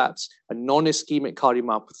prolapse, a non-ischemic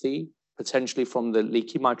cardiomyopathy, potentially from the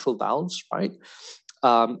leaky mitral valves, right?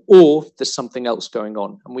 Or there's something else going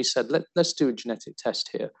on. And we said, let's do a genetic test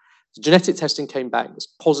here. The genetic testing came back as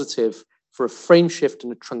positive for a frame shift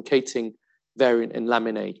and a truncating variant in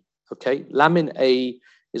lamin A, okay? Lamin A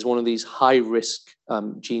is one of these high-risk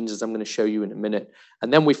genes, as I'm going to show you in a minute.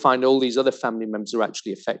 And then we find all these other family members are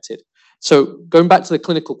actually affected. So going back to the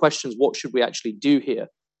clinical questions, what should we actually do here?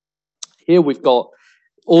 Here we've got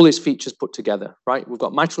all his features put together, right? We've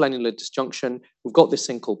got mitral annular disjunction. We've got this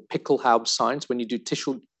thing called Pickelhaub signs. When you do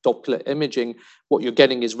tissue Doppler imaging, what you're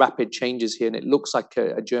getting is rapid changes here, and it looks like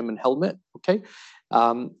a German helmet, okay?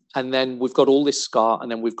 And then we've got all this scar,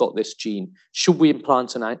 and then we've got this gene. Should we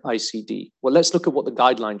implant an ICD? Well, let's look at what the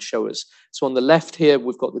guidelines show us. So on the left here,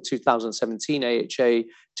 we've got the 2017 AHA,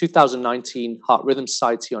 2019 Heart Rhythm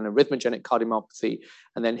Society on arrhythmogenic cardiomyopathy,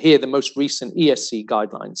 and then here, the most recent ESC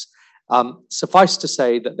guidelines. Suffice to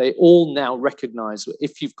say that they all now recognize that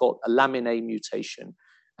if you've got a lamin A mutation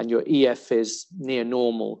and your EF is near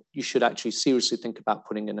normal, you should actually seriously think about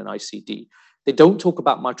putting in an ICD. They don't talk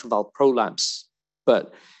about mitral valve prolapse,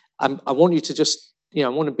 but I want you to just, I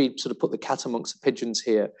want to be sort of put the cat amongst the pigeons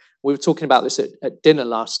here. We were talking about this at dinner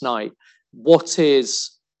last night. What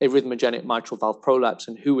is arrhythmogenic mitral valve prolapse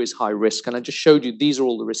and who is high risk? And I just showed you these are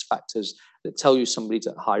all the risk factors that tell you somebody's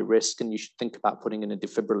at high risk and you should think about putting in a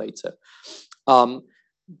defibrillator.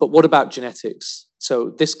 But what about genetics?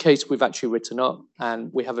 So this case we've actually written up, and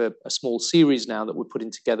we have a small series now that we're putting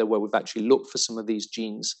together where we've actually looked for some of these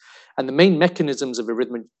genes. And the main mechanisms of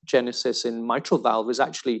arrhythmogenesis in mitral valve is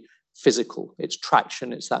actually physical. It's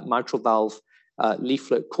traction. It's that mitral valve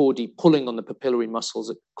leaflet chordae pulling on the papillary muscles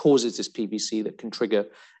that causes this PVC that can trigger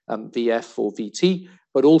VF or VT,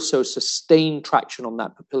 but also sustained traction on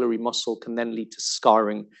that papillary muscle can then lead to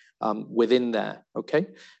scarring within there, okay?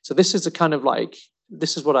 So this is a kind of like,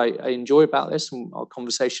 this is what I enjoy about this, and our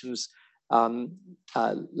conversations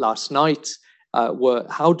last night were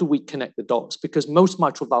how do we connect the dots? Because most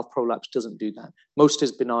mitral valve prolapse doesn't do that. Most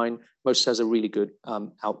is benign, most has a really good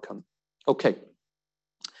outcome. Okay.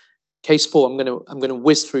 Case 4, I'm going to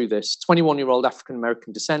whiz through this. 21-year-old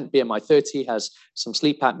African-American descent, BMI 30, has some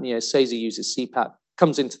sleep apnea, says he uses CPAP,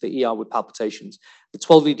 comes into the ER with palpitations. The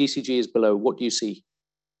 12-lead ECG is below. What do you see?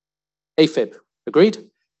 AFib. Agreed?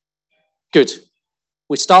 Good.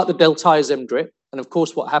 We start the diltiazem drip, and of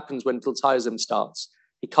course, what happens when diltiazem starts?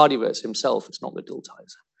 He cardioverts himself. It's not the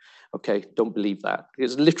diltiazem. Okay, don't believe that.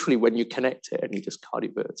 It's literally when you connect it and he just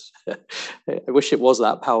cardioverts. I wish it was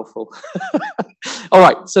that powerful. All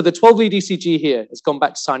right, so the 12-lead ECG here has gone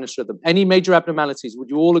back to sinus rhythm. Any major abnormalities? Would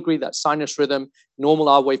you all agree that sinus rhythm, normal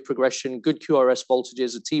R wave progression, good QRS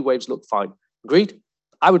voltages, the T waves look fine? Agreed?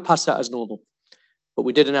 I would pass that as normal, but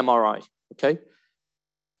we did an MRI, okay?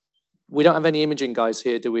 We don't have any imaging guys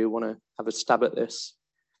here. Do we want to have a stab at this?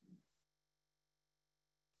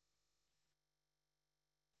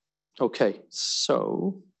 Okay,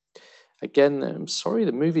 so again, I'm sorry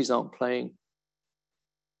the movies aren't playing.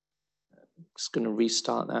 I'm just going to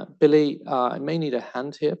restart that. Billy, I may need a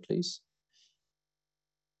hand here, please.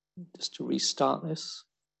 Just to restart this.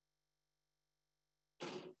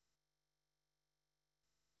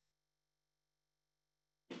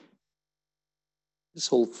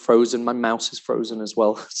 It's all frozen. My mouse is frozen as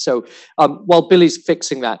well. So while Billy's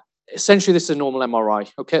fixing that, essentially this is a normal MRI.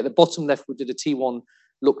 Okay, at the bottom left, we did a T1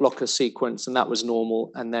 look-locker sequence, and that was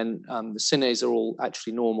normal. And then the cines are all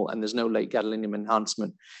actually normal, and there's no late gadolinium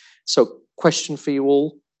enhancement. So question for you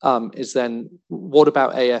all is then, what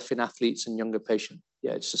about AF in athletes and younger patients?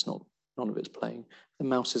 Yeah, it's just not, none of it's playing. The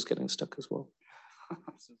mouse is getting stuck as well.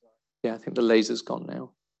 Yeah, I think the laser's gone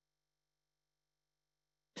now.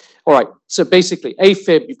 All right, so basically,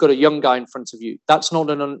 AFib, you've got a young guy in front of you. That's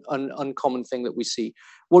not an uncommon thing that we see.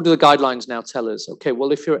 What do the guidelines now tell us? Okay,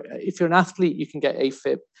 well, if you're an athlete, you can get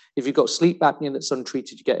AFib. If you've got sleep apnea that's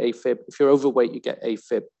untreated, you get AFib. If you're overweight, you get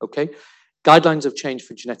AFib, okay? Guidelines have changed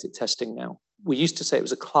for genetic testing now. We used to say it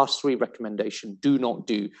was a class 3 recommendation. Do not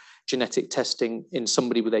do genetic testing in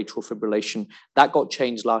somebody with atrial fibrillation. That got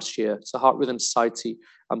changed last year. So Heart Rhythm Society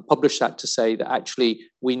published that to say that actually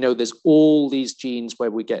we know there's all these genes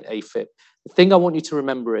where we get AFib. The thing I want you to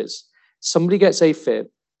remember is somebody gets AFib,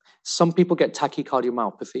 some people get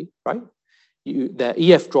tachycardiomyopathy, right? Their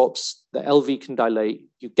EF drops, their LV can dilate,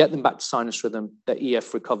 you get them back to sinus rhythm, their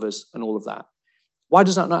EF recovers and all of that. Why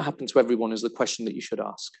does that not happen to everyone is the question that you should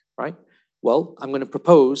ask, right? Well, I'm going to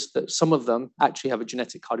propose that some of them actually have a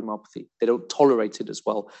genetic cardiomyopathy. They don't tolerate it as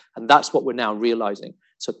well. And that's what we're now realizing.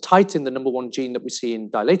 So titin, the number 1 gene that we see in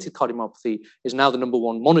dilated cardiomyopathy, is now the number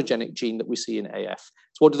 1 monogenic gene that we see in AF.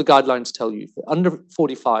 So what do the guidelines tell you? If they're under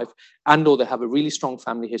 45 and or they have a really strong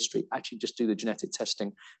family history, actually just do the genetic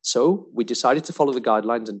testing. So we decided to follow the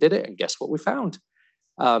guidelines and did it. And guess what we found?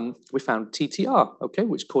 We found TTR, okay,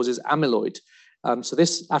 which causes amyloid. So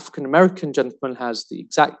this African-American gentleman has the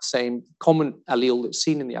exact same common allele that's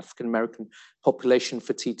seen in the African-American population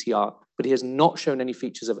for TTR, but he has not shown any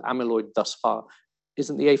features of amyloid thus far.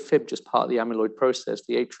 Isn't the AFib just part of the amyloid process,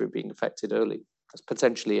 the atria being affected early? That's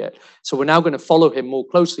potentially it. So we're now going to follow him more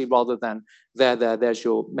closely rather than there's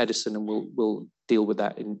your medicine, and we'll deal with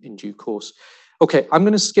that in due course. Okay, I'm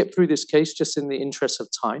going to skip through this case just in the interest of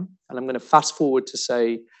time, and I'm going to fast forward to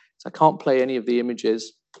say, I can't play any of the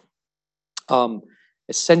images.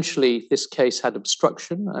 Essentially, this case had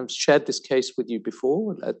obstruction. I've shared this case with you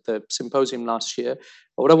before at the symposium last year.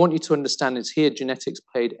 But what I want you to understand is here, genetics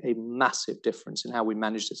played a massive difference in how we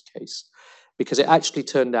managed this case, because it actually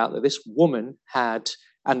turned out that this woman had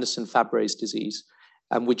Anderson-Fabry's disease.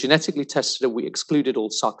 And we genetically tested her. We excluded all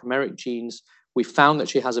sarcomeric genes. We found that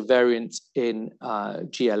she has a variant in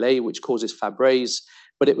GLA, which causes Fabry's,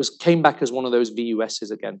 but it came back as one of those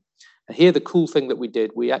VUSs again. And here, the cool thing that we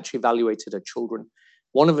did, we actually evaluated her children.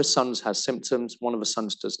 One of her sons has symptoms, one of her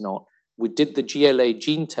sons does not. We did the GLA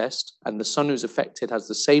gene test, and the son who's affected has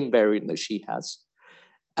the same variant that she has.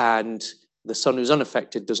 And the son who's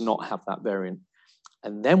unaffected does not have that variant.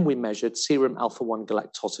 And then we measured serum alpha-1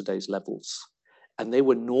 galactosidase levels. And they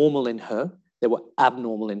were normal in her, they were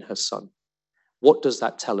abnormal in her son. What does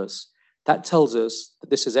that tell us? That tells us that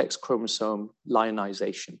this is X chromosome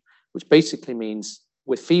lionization, which basically means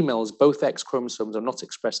with females, both X chromosomes are not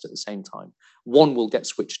expressed at the same time. One will get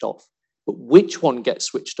switched off, but which one gets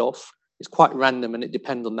switched off It's quite random, and it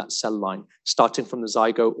depends on that cell line, starting from the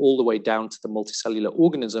zygote all the way down to the multicellular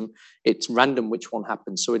organism. It's random which one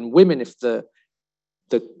happens. So in women, if the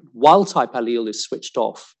wild type allele is switched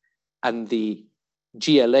off and the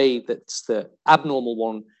GLA, that's the abnormal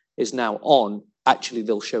one, is now on, actually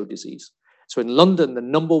they'll show disease. So in London, the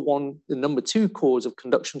number two cause of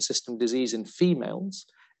conduction system disease in females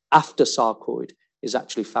after sarcoid is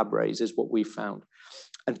actually Fabry's, is what we found.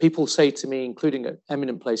 And people say to me, including at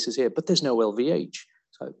eminent places here, but there's no LVH.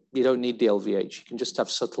 So you don't need the LVH. You can just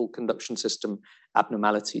have subtle conduction system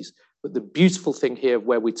abnormalities. But the beautiful thing here,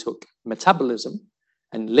 where we took metabolism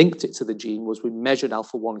and linked it to the gene, was we measured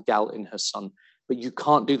alpha-1 gal in her son. But you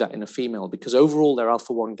can't do that in a female, because overall their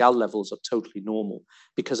alpha-1 gal levels are totally normal,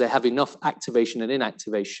 because they have enough activation and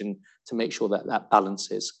inactivation to make sure that that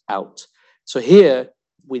balances out. So here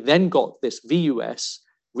we then got this VUS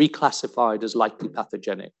reclassified as likely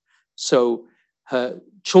pathogenic. So her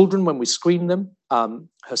children, when we screened them,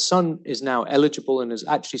 her son is now eligible and has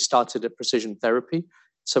actually started a precision therapy.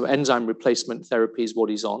 So enzyme replacement therapy is what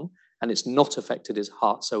he's on, and it's not affected his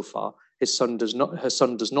heart so far. Her son does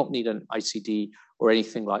not need an ICD or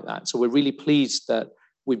anything like that. So we're really pleased that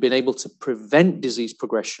we've been able to prevent disease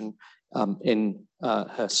progression in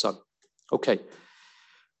her son. Okay.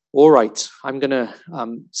 All right. I'm going to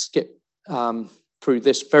skip through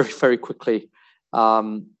this very, very quickly.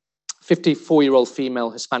 54-year-old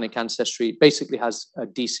female, Hispanic ancestry, basically has a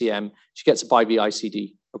DCM. She gets a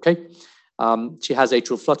BIVI-ICD, okay? She has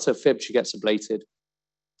atrial flutter, fib, she gets ablated.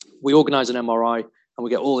 We organize an MRI and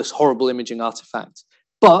we get all this horrible imaging artifact.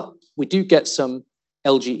 But we do get some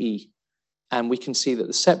LGE, and we can see that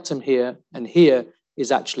the septum here and here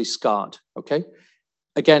is actually scarred, okay?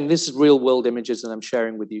 Again, this is real world images that I'm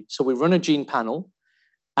sharing with you. So we run a gene panel,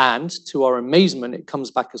 and to our amazement, it comes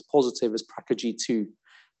back as positive as BRCA-G2.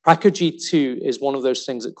 BRCA-G2 is one of those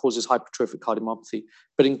things that causes hypertrophic cardiomyopathy.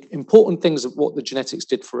 But important things of what the genetics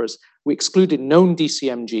did for us, we excluded known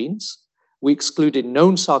DCM genes, we excluded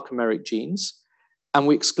known sarcomeric genes, and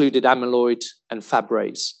we excluded amyloid and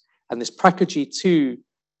Fabry's. And this BRCA-G2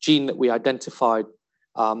 gene that we identified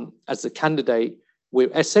as the candidate, we're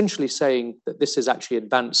essentially saying that this is actually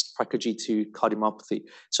advanced BRCA-G2 cardiomyopathy.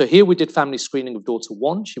 So here we did family screening of daughter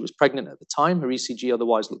 1. She was pregnant at the time. Her ECG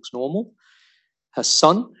otherwise looks normal. Her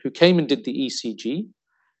son, who came and did the ECG,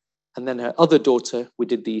 and then her other daughter, we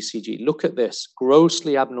did the ECG. Look at this,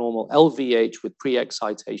 grossly abnormal LVH with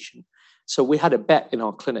pre-excitation. So we had a bet in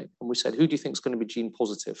our clinic, and we said, who do you think is going to be gene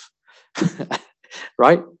positive?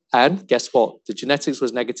 Right? And guess what? The genetics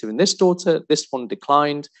was negative in this daughter. This one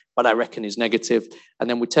declined, but I reckon is negative. And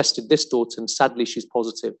then we tested this daughter, and sadly, she's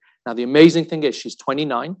positive. Now, the amazing thing is she's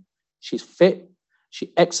 29. She's fit.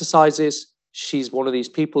 She exercises. She's one of these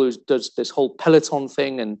people who does this whole Peloton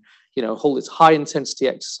thing and, you know, whole this high intensity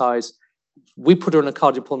exercise. We put her on a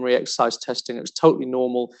cardiopulmonary exercise testing. It was totally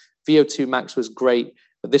normal. VO2 max was great.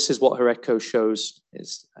 But this is what her echo shows.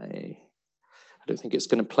 I don't think it's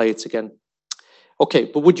going to play it again. Okay,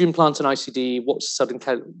 but would you implant an ICD? What's sudden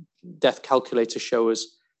death calculator show us?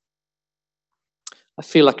 I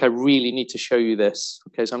feel like I really need to show you this.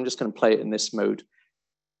 Okay, so I'm just going to play it in this mode.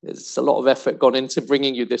 There's a lot of effort gone into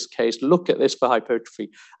bringing you this case. Look at this for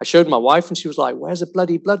hypertrophy. I showed my wife and she was like, where's the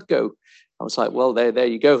bloody blood go? I was like, well, there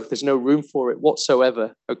you go. There's no room for it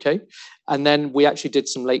whatsoever, okay? And then we actually did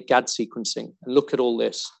some late GAD sequencing. And look at all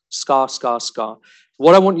this, scar, scar, scar.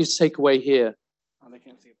 What I want you to take away here. Oh, they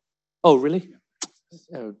can't see it. Oh, really?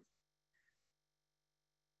 Oh.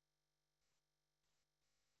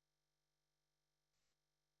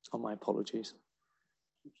 Oh, my apologies.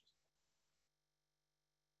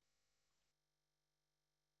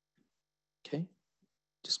 Okay,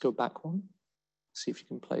 just go back one. See if you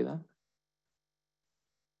can play that.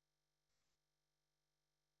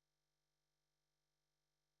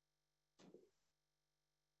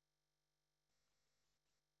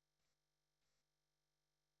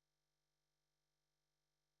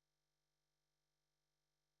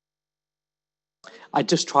 I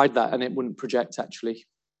just tried that and it wouldn't project actually.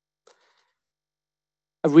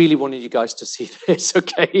 I really wanted you guys to see this,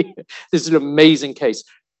 okay? This is an amazing case.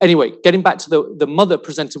 Anyway, getting back to the mother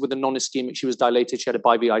presented with a non-ischemic, she was dilated, she had a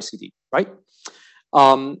BIVI-ICD, right?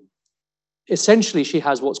 Essentially, she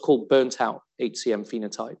has what's called burnt out HCM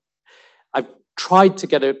phenotype. I've tried to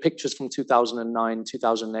get her pictures from 2009,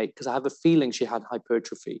 2008, because I have a feeling she had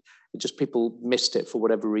hypertrophy. Just people missed it for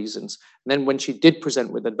whatever reasons. And then when she did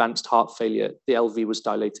present with advanced heart failure, the LV was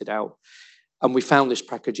dilated out. And we found this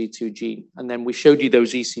BRCA-G2 gene. And then we showed you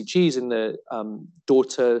those ECGs in the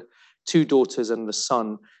two daughters and the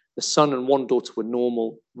son. The son and one daughter were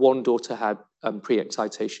normal. One daughter had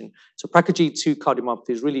pre-excitation. So BRCA-G2 cardiomyopathy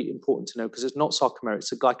is really important to know because it's not sarcomere,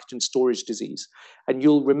 it's a glycogen storage disease. And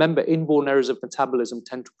you'll remember inborn errors of metabolism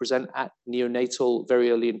tend to present at neonatal,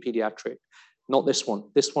 very early in pediatric. Not this one.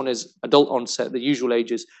 This one is adult onset. The usual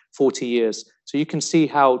age is 40 years. So you can see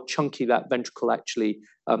how chunky that ventricle actually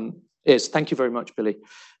is. Thank you very much, Billy.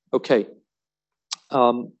 Okay.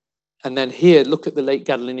 And then here, look at the late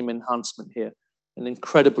gadolinium enhancement here. An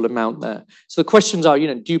incredible amount there. So the questions are,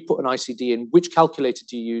 do you put an ICD in? Which calculator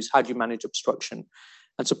do you use? How do you manage obstruction?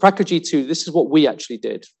 And so BRCA-G2, this is what we actually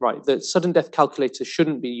did, right? The sudden death calculator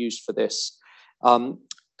shouldn't be used for this.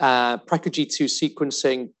 BRCA-G2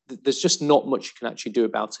 sequencing, there's just not much you can actually do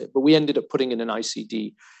about it. But we ended up putting in an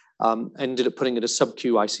ICD, ended up putting in a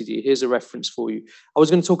sub-Q ICD. Here's a reference for you. I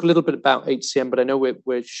was going to talk a little bit about HCM, but I know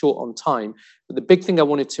we're short on time. But the big thing I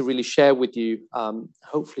wanted to really share with you,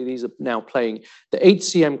 hopefully these are now playing, the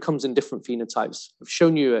HCM comes in different phenotypes. I've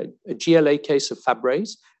shown you a GLA case of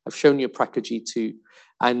Fabry's. I've shown you a BRCA-G2.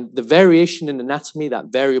 And the variation in anatomy,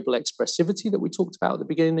 that variable expressivity that we talked about at the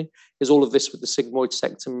beginning, is all of this with the sigmoid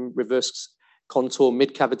septum, reverse contour,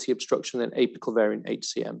 mid-cavity obstruction, and apical variant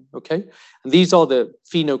HCM, okay? And these are the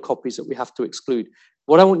phenocopies that we have to exclude.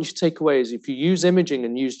 What I want you to take away is if you use imaging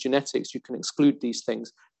and use genetics, you can exclude these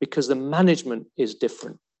things because the management is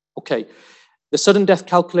different, okay? The sudden death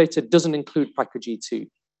calculator doesn't include BRCA-G2.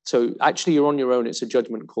 So actually you're on your own, it's a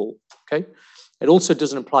judgment call, okay? It also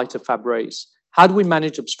doesn't apply to Fabry's. How do we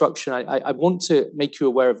manage obstruction? I want to make you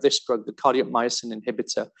aware of this drug, the cardiac myosin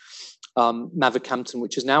inhibitor, mavacamten,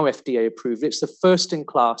 which is now FDA approved. It's the first in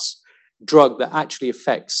class drug that actually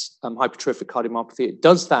affects hypertrophic cardiomyopathy. It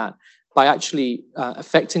does that by actually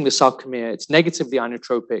affecting the sarcomere. It's negatively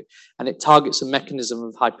inotropic and it targets a mechanism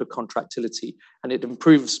of hypercontractility and it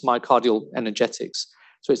improves myocardial energetics.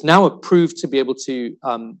 So it's now approved to be able to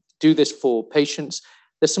do this for patients.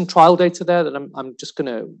 There's some trial data there that I'm just going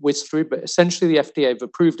to whiz through, but essentially the FDA have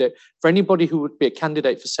approved it for anybody who would be a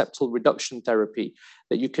candidate for septal reduction therapy,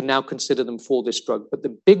 that you can now consider them for this drug. But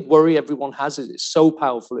the big worry everyone has is it's so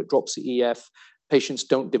powerful, it drops the EF, patients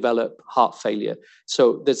don't develop heart failure.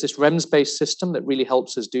 So there's this REMS-based system that really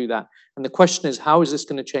helps us do that. And the question is, how is this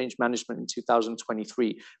going to change management in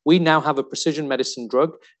 2023? We now have a precision medicine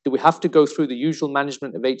drug. Do we have to go through the usual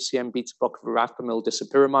management of HCM, beta blocker, verapamil,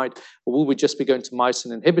 disopyramide, or will we just be going to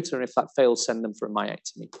myosin inhibitor, and if that fails, send them for a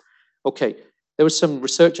myectomy? Okay, there was some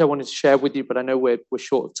research I wanted to share with you, but I know we're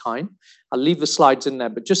short of time. I'll leave the slides in there,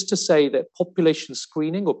 but just to say that population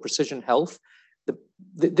screening or precision health,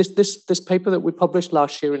 this paper that we published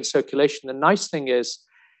last year in Circulation, the nice thing is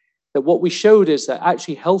that what we showed is that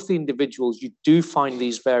actually healthy individuals, you do find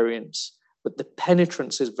these variants, but the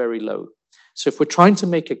penetrance is very low. So if we're trying to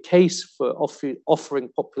make a case for offering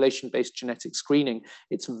population-based genetic screening,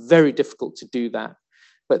 it's very difficult to do that.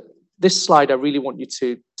 But this slide, I really want you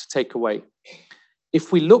to take away.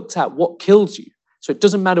 If we looked at what kills you, so it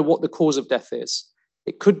doesn't matter what the cause of death is.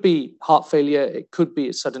 It could be heart failure, it could be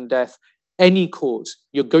a sudden death, any cause,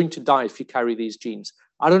 you're going to die if you carry these genes.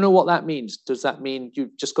 I don't know what that means. Does that mean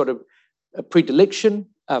you've just got a predilection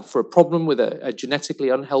for a problem with a genetically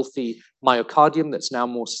unhealthy myocardium that's now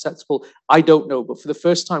more susceptible? I don't know, but for the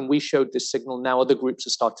first time we showed this signal. Now other groups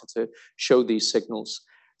are starting to show these signals.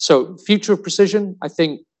 So future of precision, I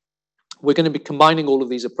think we're going to be combining all of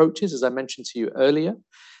these approaches, as I mentioned to you earlier.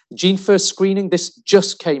 Gene first screening, this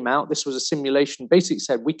just came out. This was a simulation. Basically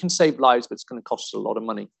said we can save lives, but it's going to cost us a lot of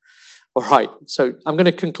money. All right, so I'm going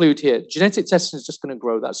to conclude here. Genetic testing is just going to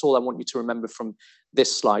grow. That's all I want you to remember from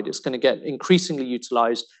this slide. It's going to get increasingly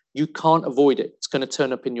utilized. You can't avoid it. It's going to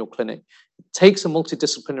turn up in your clinic. It takes a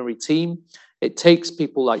multidisciplinary team. It takes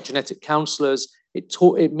people like genetic counselors.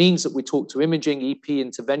 It means that we talk to imaging, EP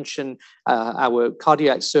intervention, our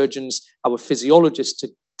cardiac surgeons, our physiologists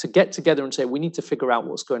to get together and say, we need to figure out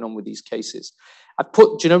what's going on with these cases. I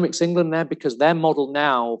put Genomics England there because their model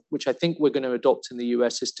now, which I think we're going to adopt in the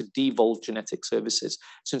US, is to devolve genetic services.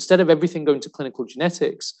 So instead of everything going to clinical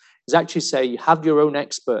genetics, is actually say you have your own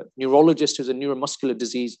expert, neurologist who's a neuromuscular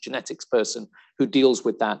disease genetics person who deals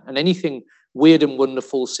with that. And anything weird and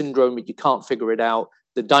wonderful syndrome, you can't figure it out,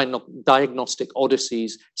 the diagnostic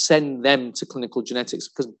odysseys, send them to clinical genetics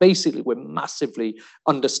because basically we're massively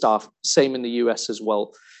understaffed, same in the US as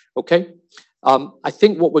well. Okay, I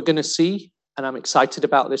think what we're going to see, and I'm excited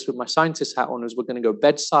about this with my scientist hat on, is we're going to go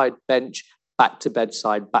bedside, bench, back to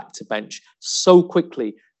bedside, back to bench so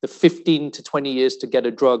quickly The 15 to 20 years to get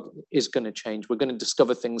a drug is going to change. We're going to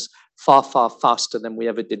discover things far, far faster than we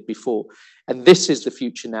ever did before. And this is the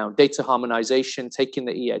future now. Data harmonization, taking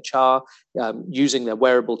the EHR, using their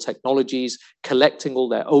wearable technologies, collecting all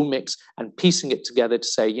their omics and piecing it together to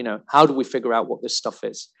say, you know, how do we figure out what this stuff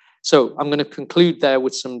is? So I'm going to conclude there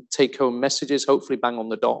with some take-home messages, hopefully bang on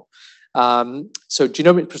the dot. So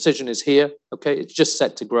genomic precision is here, okay? It's just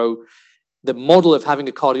set to grow. The model of having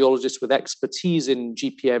a cardiologist with expertise in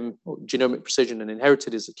GPM, or genomic precision and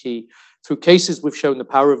inherited, is the key. Through cases, we've shown the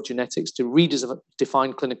power of genetics to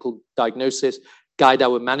redefine clinical diagnosis, guide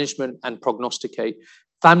our management, and prognosticate.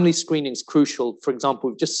 Family screening is crucial. For example,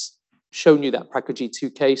 we've just shown you that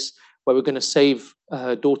PRACA-G2 case where we're going to save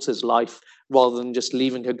her daughter's life rather than just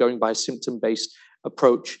leaving her going by a symptom-based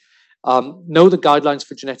approach. Know the guidelines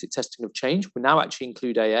for genetic testing have changed. We now actually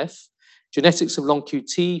include AF. Genetics of long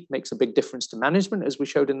QT makes a big difference to management, as we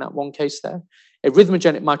showed in that one case there.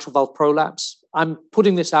 Arrhythmogenic mitral valve prolapse. I'm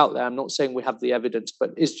putting this out there. I'm not saying we have the evidence,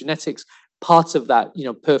 but is genetics part of that, you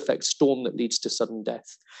know, perfect storm that leads to sudden death?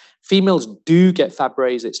 Females do get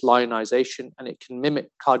Fabry's, it's lionization, and it can mimic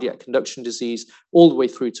cardiac conduction disease all the way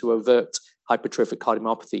through to overt hypertrophic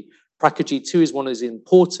cardiomyopathy. PRACA-G2 is one of these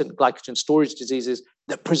important glycogen storage diseases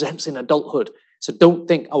that presents in adulthood. So don't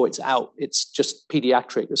think, oh, it's out, it's just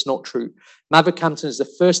pediatric. It's not true. Mavacamten is the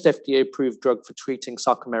first FDA-approved drug for treating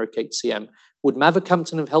sarcomeric HCM. Would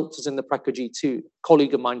mavacamten have helped us in the PRACA-G2? A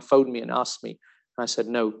colleague of mine phoned me and asked me. And I said,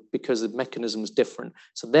 no, because the mechanism is different.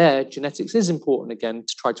 So there, genetics is important again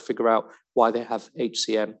to try to figure out why they have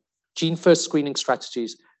HCM. Gene-first screening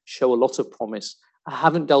strategies show a lot of promise. I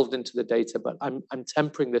haven't delved into the data, but I'm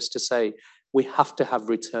tempering this to say we have to have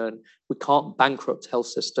return. We can't bankrupt health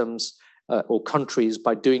systems or countries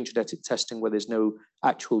by doing genetic testing where there's no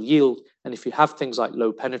actual yield. And if you have things like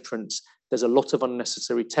low penetrance, there's a lot of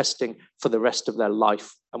unnecessary testing for the rest of their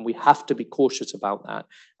life. And we have to be cautious about that.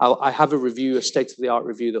 I have a review, a state-of-the-art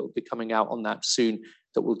review that will be coming out on that soon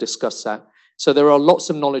that will discuss that. So there are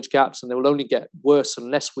lots of knowledge gaps, and they will only get worse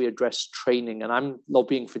unless we address training. And I'm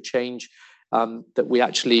lobbying for change, that we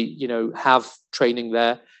actually, you know, have training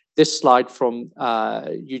there. This slide from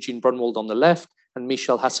Eugene Brunwald on the left and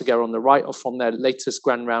Michel Hasseger on the right are from their latest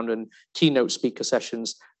Grand Round and keynote speaker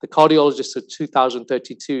sessions. The cardiologist of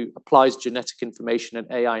 2032 applies genetic information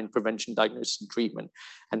and AI in prevention, diagnosis, and treatment.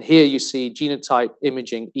 And here you see genotype,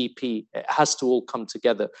 imaging, EP. It has to all come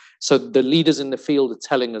together. So the leaders in the field are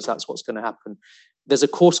telling us that's what's going to happen. There's a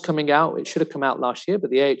course coming out. It should have come out last year,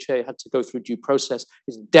 but the AHA had to go through due process.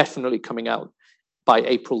 It's definitely coming out by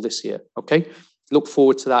April this year, okay? Look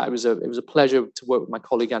forward to that. It was a pleasure to work with my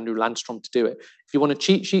colleague Andrew Landstrom to do it. If you want a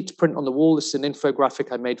cheat sheet to print on the wall, this is an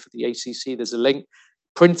infographic I made for the ACC. There's a link.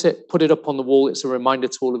 Print it, put it up on the wall. It's a reminder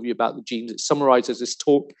to all of you about the genes. It summarizes this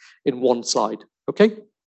talk in one slide, okay?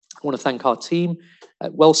 I want to thank our team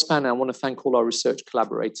at WellSpan, and I want to thank all our research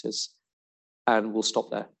collaborators. And we'll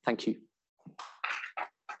stop there. Thank you.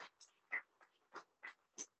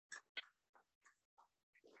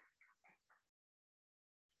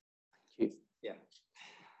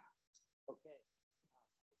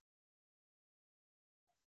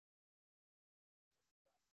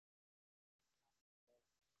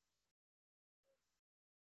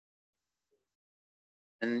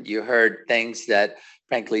 And you heard things that,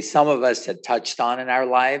 frankly, some of us had touched on in our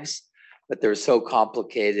lives, but they're so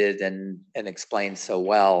complicated and explained so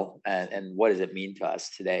well. And what does it mean to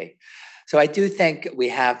us today? So I do think we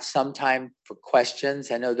have some time for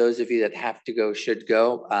questions. I know those of you that have to go should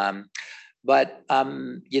go.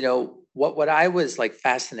 You know, what I was like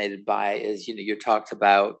fascinated by is, you know, you talked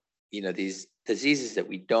about, you know, these diseases that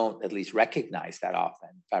we don't at least recognize that often.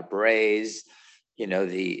 Fabry's, you know,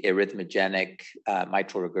 the arrhythmogenic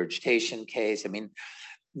mitral regurgitation case. I mean,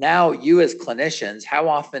 now you as clinicians, how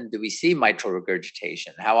often do we see mitral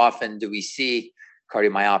regurgitation? How often do we see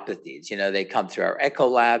cardiomyopathies? You know, they come through our echo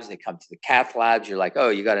labs, they come to the cath labs. You're like, oh,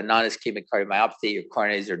 you got a non-ischemic cardiomyopathy, your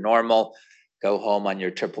coronarys are normal, go home on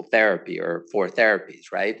your triple therapy or 4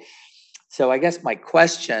 therapies, right? So I guess my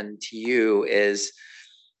question to you is,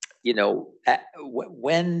 you know,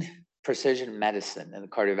 when precision medicine in the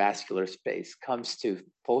cardiovascular space comes to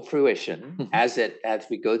full fruition, as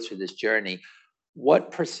we go through this journey, what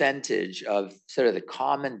percentage of sort of the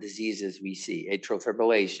common diseases we see, atrial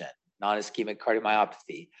fibrillation, non-ischemic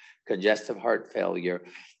cardiomyopathy, congestive heart failure,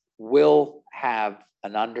 will have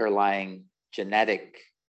an underlying genetic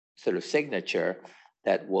sort of signature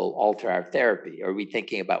that will alter our therapy? Are we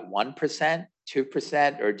thinking about 1%,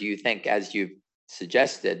 2%, or do you think, as you've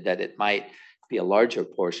suggested, that it might be a larger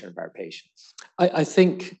portion of our patients? I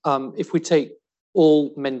think if we take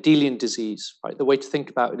all Mendelian disease, right? The way to think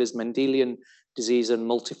about it is Mendelian disease and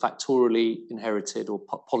multifactorially inherited, or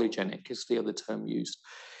polygenic is the other term used.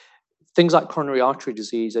 Things like coronary artery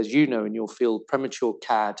disease, as you know in your field, premature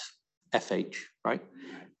CAD, FH, right?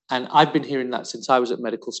 And I've been hearing that since I was at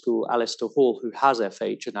medical school. Alistair Hall, who has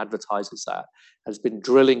FH and advertises that, has been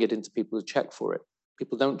drilling it into people to check for it.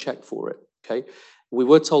 People don't check for it, okay? We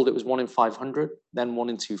were told it was 1 in 500, then 1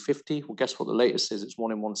 in 250. Well, guess what the latest is? It's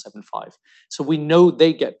 1 in 175. So we know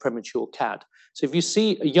they get premature CAD. So if you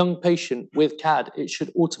see a young patient with CAD, it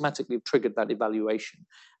should automatically have triggered that evaluation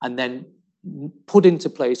and then put into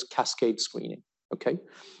place cascade screening, okay?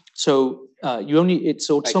 So it's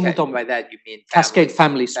autosomal by that you mean cascade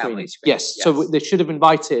family screening. Yes. So they should have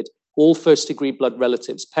invited all first-degree blood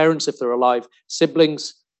relatives, parents if they're alive,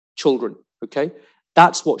 siblings, children, okay?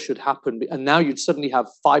 That's what should happen. And now you'd suddenly have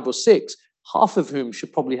 5 or 6, half of whom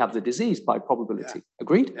should probably have the disease by probability. Yeah.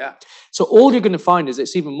 Agreed? Yeah. So all you're going to find is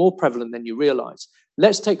it's even more prevalent than you realize.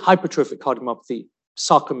 Let's take hypertrophic cardiomyopathy,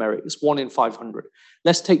 sarcomeric, it's 1 in 500.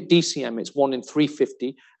 Let's take DCM, it's 1 in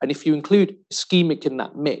 350. And if you include ischemic in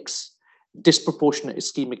that mix, disproportionate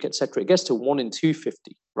ischemic, etc., it gets to 1 in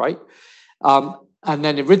 250, right? And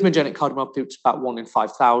then arrhythmogenic cardiomyopathy, it's about 1 in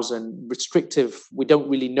 5,000. Restrictive, we don't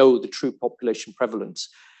really know the true population prevalence.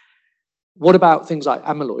 What about things like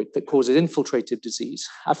amyloid that causes infiltrative disease?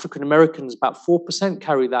 African Americans, about 4%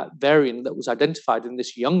 carry that variant that was identified in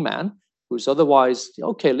this young man who's otherwise,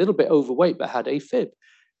 okay, a little bit overweight, but had AFib.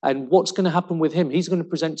 And what's going to happen with him? He's going to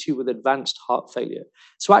present to you with advanced heart failure.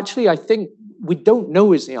 So actually, I think we don't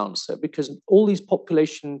know is the answer, because all these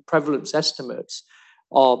population prevalence estimates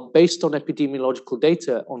are based on epidemiological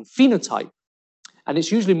data on phenotype. And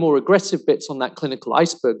it's usually more aggressive bits on that clinical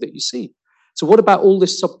iceberg that you see. So what about all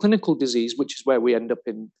this subclinical disease, which is where we end up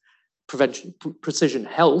in prevention, precision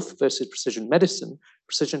health versus precision medicine?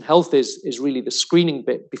 Precision health is really the screening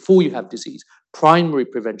bit before you have disease. Primary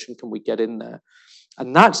prevention, can we get in there?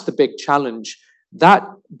 And that's the big challenge. That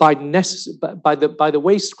by the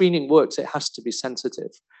way screening works, it has to be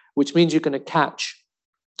sensitive, which means you're going to catch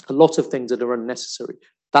a lot of things that are unnecessary.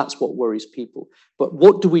 That's what worries people. But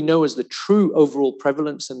what do we know as the true overall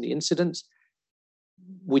prevalence and the incidence?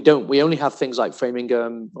 We don't. We only have things like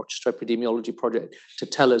Framingham, Rochester Epidemiology Project to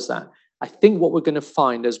tell us that. I think what we're going to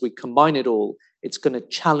find as we combine it all, it's going to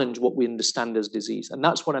challenge what we understand as disease. And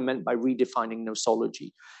that's what I meant by redefining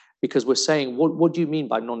nosology, because we're saying, what do you mean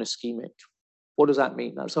by non-ischemic? What does that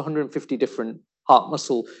mean? That's 150 different heart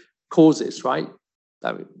muscle causes, right?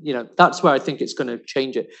 That's where I think it's going to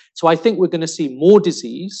change it. So I think we're going to see more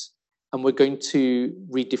disease, and we're going to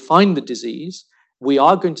redefine the disease. We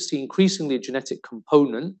are going to see increasingly a genetic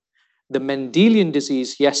component. The Mendelian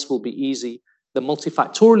disease, yes, will be easy. The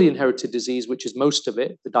multifactorially inherited disease, which is most of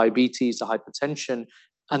it, the diabetes, the hypertension,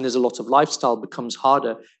 and there's a lot of lifestyle, becomes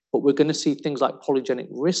harder. But we're going to see things like polygenic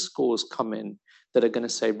risk scores come in that are going to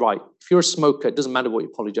say, right, if you're a smoker, it doesn't matter what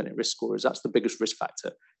your polygenic risk score is. That's the biggest risk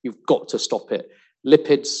factor. You've got to stop it.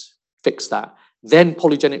 Lipids, fix that. Then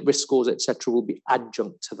polygenic risk scores, et cetera, will be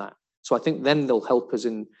adjunct to that. So I think then they'll help us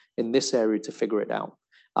in this area to figure it out.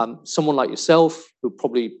 Someone like yourself, who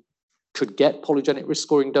probably could get polygenic risk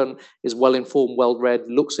scoring done, is well-informed, well-read,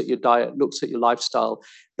 looks at your diet, looks at your lifestyle.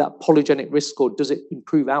 That polygenic risk score, does it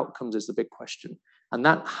improve outcomes, is the big question. And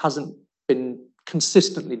that hasn't been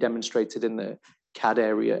consistently demonstrated in the CAD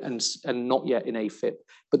area and not yet in AFib.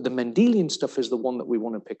 But the Mendelian stuff is the one that we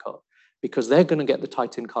want to pick up, because they're going to get the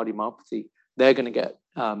titin cardiomyopathy. They're going to get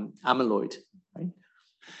amyloid, right?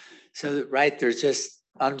 So, right, there's just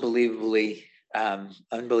unbelievable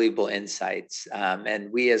insights.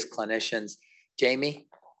 And we as clinicians, Jamie?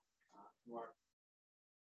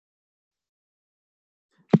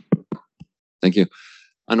 Thank you.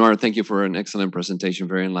 Anwar, thank you for an excellent presentation,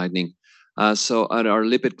 very enlightening. So at our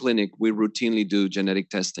lipid clinic, we routinely do genetic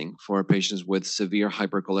testing for patients with severe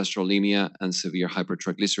hypercholesterolemia and severe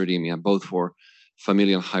hypertriglyceridemia, both for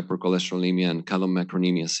familial hypercholesterolemia and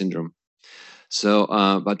chylomicronemia syndrome. So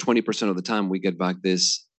about 20% of the time we get back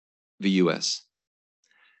this VUS.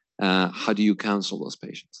 How do you counsel those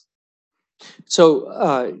patients? So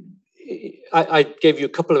I gave you a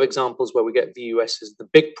couple of examples where we get VUSs. The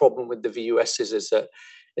big problem with the VUSs is that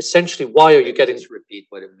essentially, why are you getting... Just repeat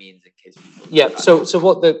what it means in case... Yeah, so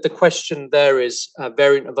what the question there is,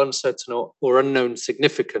 variant of uncertain or unknown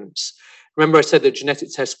significance. Remember I said the genetic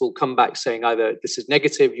test will come back saying either this is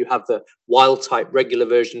negative, you have the wild type regular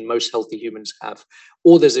version most healthy humans have,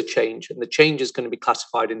 or there's a change, and the change is going to be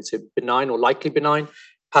classified into benign or likely benign,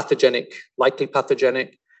 pathogenic, likely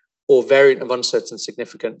pathogenic, or variant of uncertain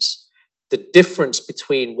significance. The difference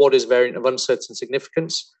between what is variant of uncertain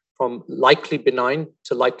significance from likely benign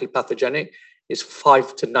to likely pathogenic is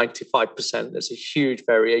 5 to 95%. There's a huge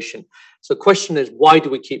variation. So the question is, why do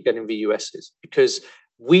we keep getting VUSs? Because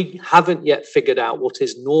we haven't yet figured out what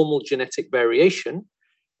is normal genetic variation,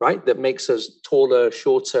 right? That makes us taller,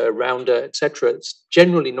 shorter, rounder, etc. It's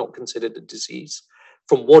generally not considered a disease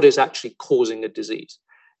from what is actually causing a disease.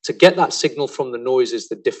 To get that signal from the noise is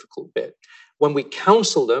the difficult bit. When we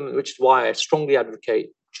counsel them, which is why I strongly advocate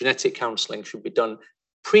genetic counseling should be done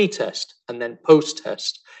pre-test and then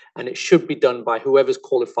post-test, and it should be done by whoever's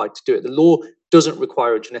qualified to do it. The law doesn't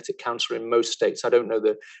require a genetic counselor in most states. I don't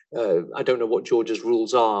know what Georgia's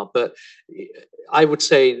rules are, but I would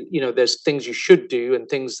say, you know, there's things you should do and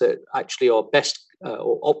things that actually are best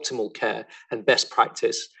or optimal care and best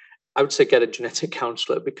practice. I would say get a genetic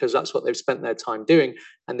counselor because that's what they've spent their time doing.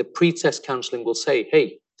 And the pre-test counseling will say,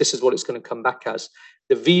 hey, this is what it's going to come back as.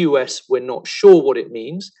 The VUS, we're not sure what it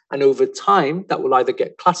means. And over time, that will either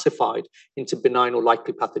get classified into benign or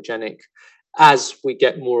likely pathogenic as we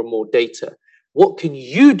get more and more data. What can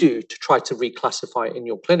you do to try to reclassify it in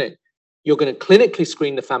your clinic? You're going to clinically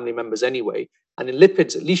screen the family members anyway. And in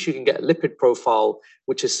lipids, at least you can get a lipid profile,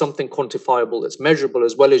 which is something quantifiable that's measurable,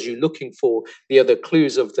 as well as you looking for the other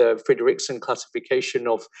clues of the Frederickson classification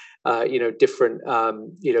of, different,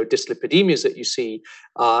 dyslipidemias that you see.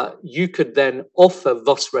 You could then offer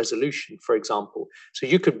VUS resolution, for example. So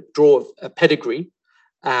you could draw a pedigree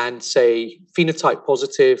and say phenotype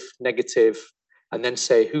positive, negative, and then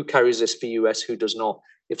say who carries this VUS, who does not.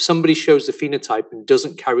 If somebody shows the phenotype and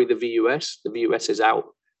doesn't carry the VUS is out.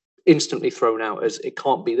 Instantly thrown out as it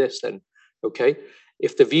can't be this then, okay?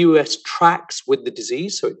 If the VUS tracks with the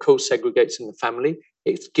disease, so it co-segregates in the family,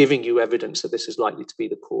 it's giving you evidence that this is likely to be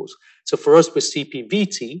the cause. So for us with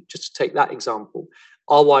CPVT, just to take that example,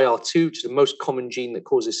 RYR2, which is the most common gene that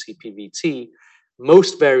causes CPVT,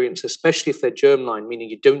 most variants, especially if they're germline,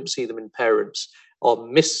 meaning you don't see them in parents, are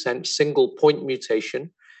missense single point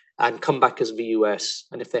mutation and come back as VUS.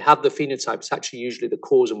 And if they have the phenotype, it's actually usually the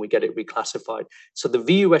cause and we get it reclassified. So the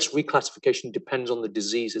VUS reclassification depends on the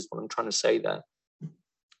disease is what I'm trying to say there.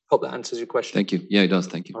 Hope that answers your question. Thank you. Yeah, it does.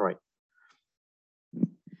 Thank you. All right.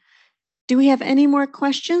 Do we have any more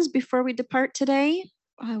questions before we depart today?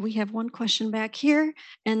 We have one question back here,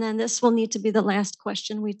 and then this will need to be the last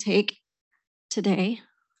question we take today.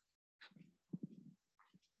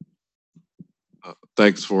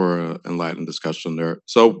 Thanks for enlightened discussion there.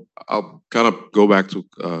 So I'll kind of go back to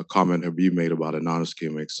a comment Habib made about a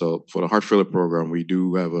non-ischemic. So for the heart failure program, we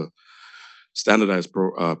do have a standardized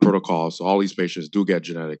protocol. So all these patients do get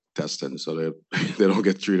genetic testing, so they don't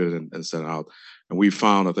get treated and sent out. And we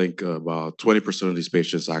found, I think, about 20% of these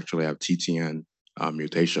patients actually have TTN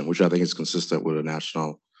mutation, which I think is consistent with a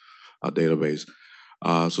national database.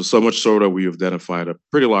 So much so that we've identified a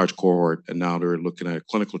pretty large cohort, and now they're looking at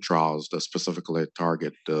clinical trials that specifically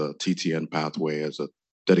target the TTN pathway as a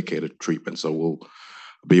dedicated treatment. So we'll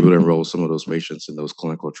be able to enroll some of those patients in those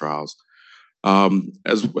clinical trials.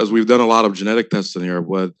 As we've done a lot of genetic testing here,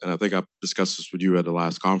 and I think I discussed this with you at the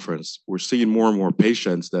last conference, we're seeing more and more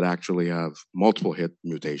patients that actually have multiple hit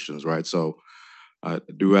mutations, right? So I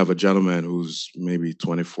do have a gentleman who's maybe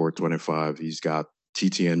 24, 25. He's got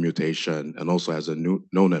TTN mutation and also has a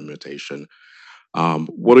NONEM mutation.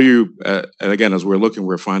 What are you, and again, as we're looking,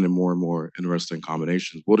 we're finding more and more interesting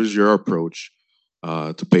combinations. What is your approach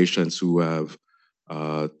to patients who have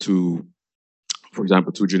two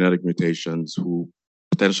genetic mutations who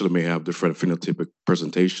potentially may have different phenotypic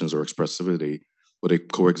presentations or expressivity, but they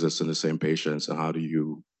coexist in the same patients, and how do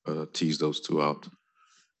you tease those two out?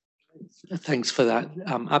 Thanks for that.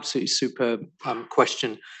 Absolutely superb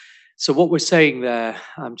question. So what we're saying there,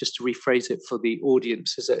 just to rephrase it for the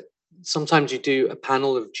audience, is that sometimes you do a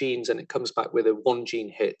panel of genes and it comes back with a one gene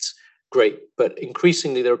hit. Great. But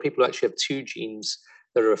increasingly, there are people who actually have two genes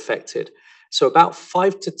that are affected. So about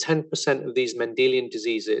 5 to 10% of these Mendelian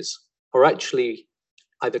diseases are actually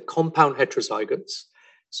either compound heterozygotes.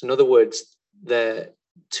 So in other words, their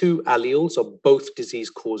two alleles are both disease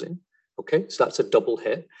causing. Okay, so that's a double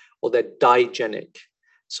hit, or they're digenic.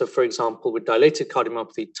 So for example, with dilated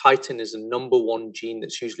cardiomyopathy, titin is the #1 gene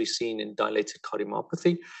that's usually seen in dilated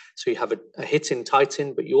cardiomyopathy. So you have a hit in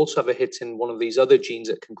titin, but you also have a hit in one of these other genes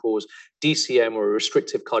that can cause DCM or a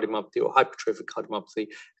restrictive cardiomyopathy or hypertrophic cardiomyopathy.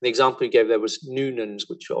 And the example you gave there was Noonan's,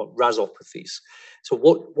 which are RASopathies. So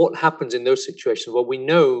what happens in those situations? Well, we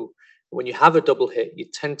know when you have a double hit, you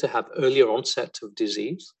tend to have earlier onset of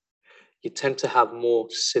disease. You tend to have more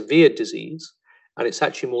severe disease, and it's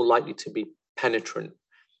actually more likely to be penetrant.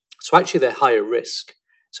 So actually they're higher risk.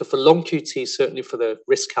 So for long QT, certainly for the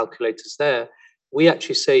risk calculators there, we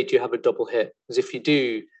actually say, do you have a double hit? Because if you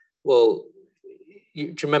do, well, do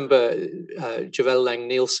you remember Javel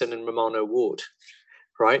Lang-Nielsen and Romano Ward,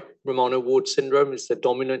 right? Romano Ward syndrome is the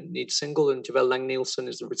dominant need single, and Javel Lang-Nielsen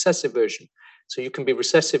is the recessive version. So you can be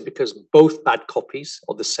recessive because both bad copies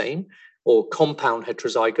are the same, or compound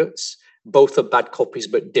heterozygotes, both are bad copies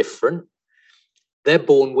but different. They're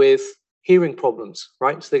born with hearing problems,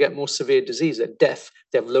 right? So they get more severe disease. They're deaf.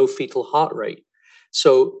 They have low fetal heart rate.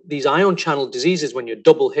 So these ion channel diseases, when you're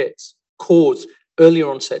double hits, cause earlier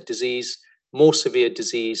onset disease, more severe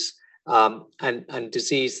disease, and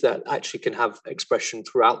disease that actually can have expression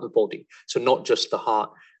throughout the body. So not just the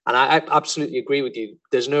heart. And I absolutely agree with you.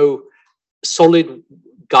 There's no solid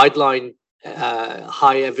guideline,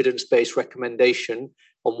 high evidence-based recommendation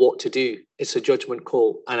on what to do. It's a judgment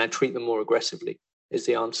call, and I treat them more aggressively is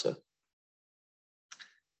the answer.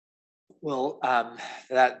 Well,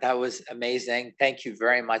 that was amazing. Thank you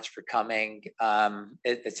very much for coming.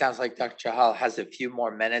 It sounds like Dr. Chahal has a few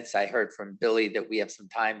more minutes. I heard from Billy that we have some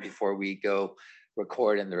time before we go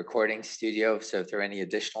record in the recording studio. So if there are any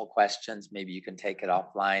additional questions, maybe you can take it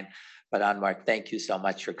offline. But Anwar, thank you so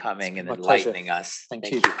much for coming and enlightening us.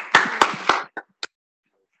 Thank you.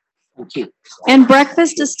 Thank you. And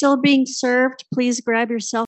breakfast is still being served. Please grab yourself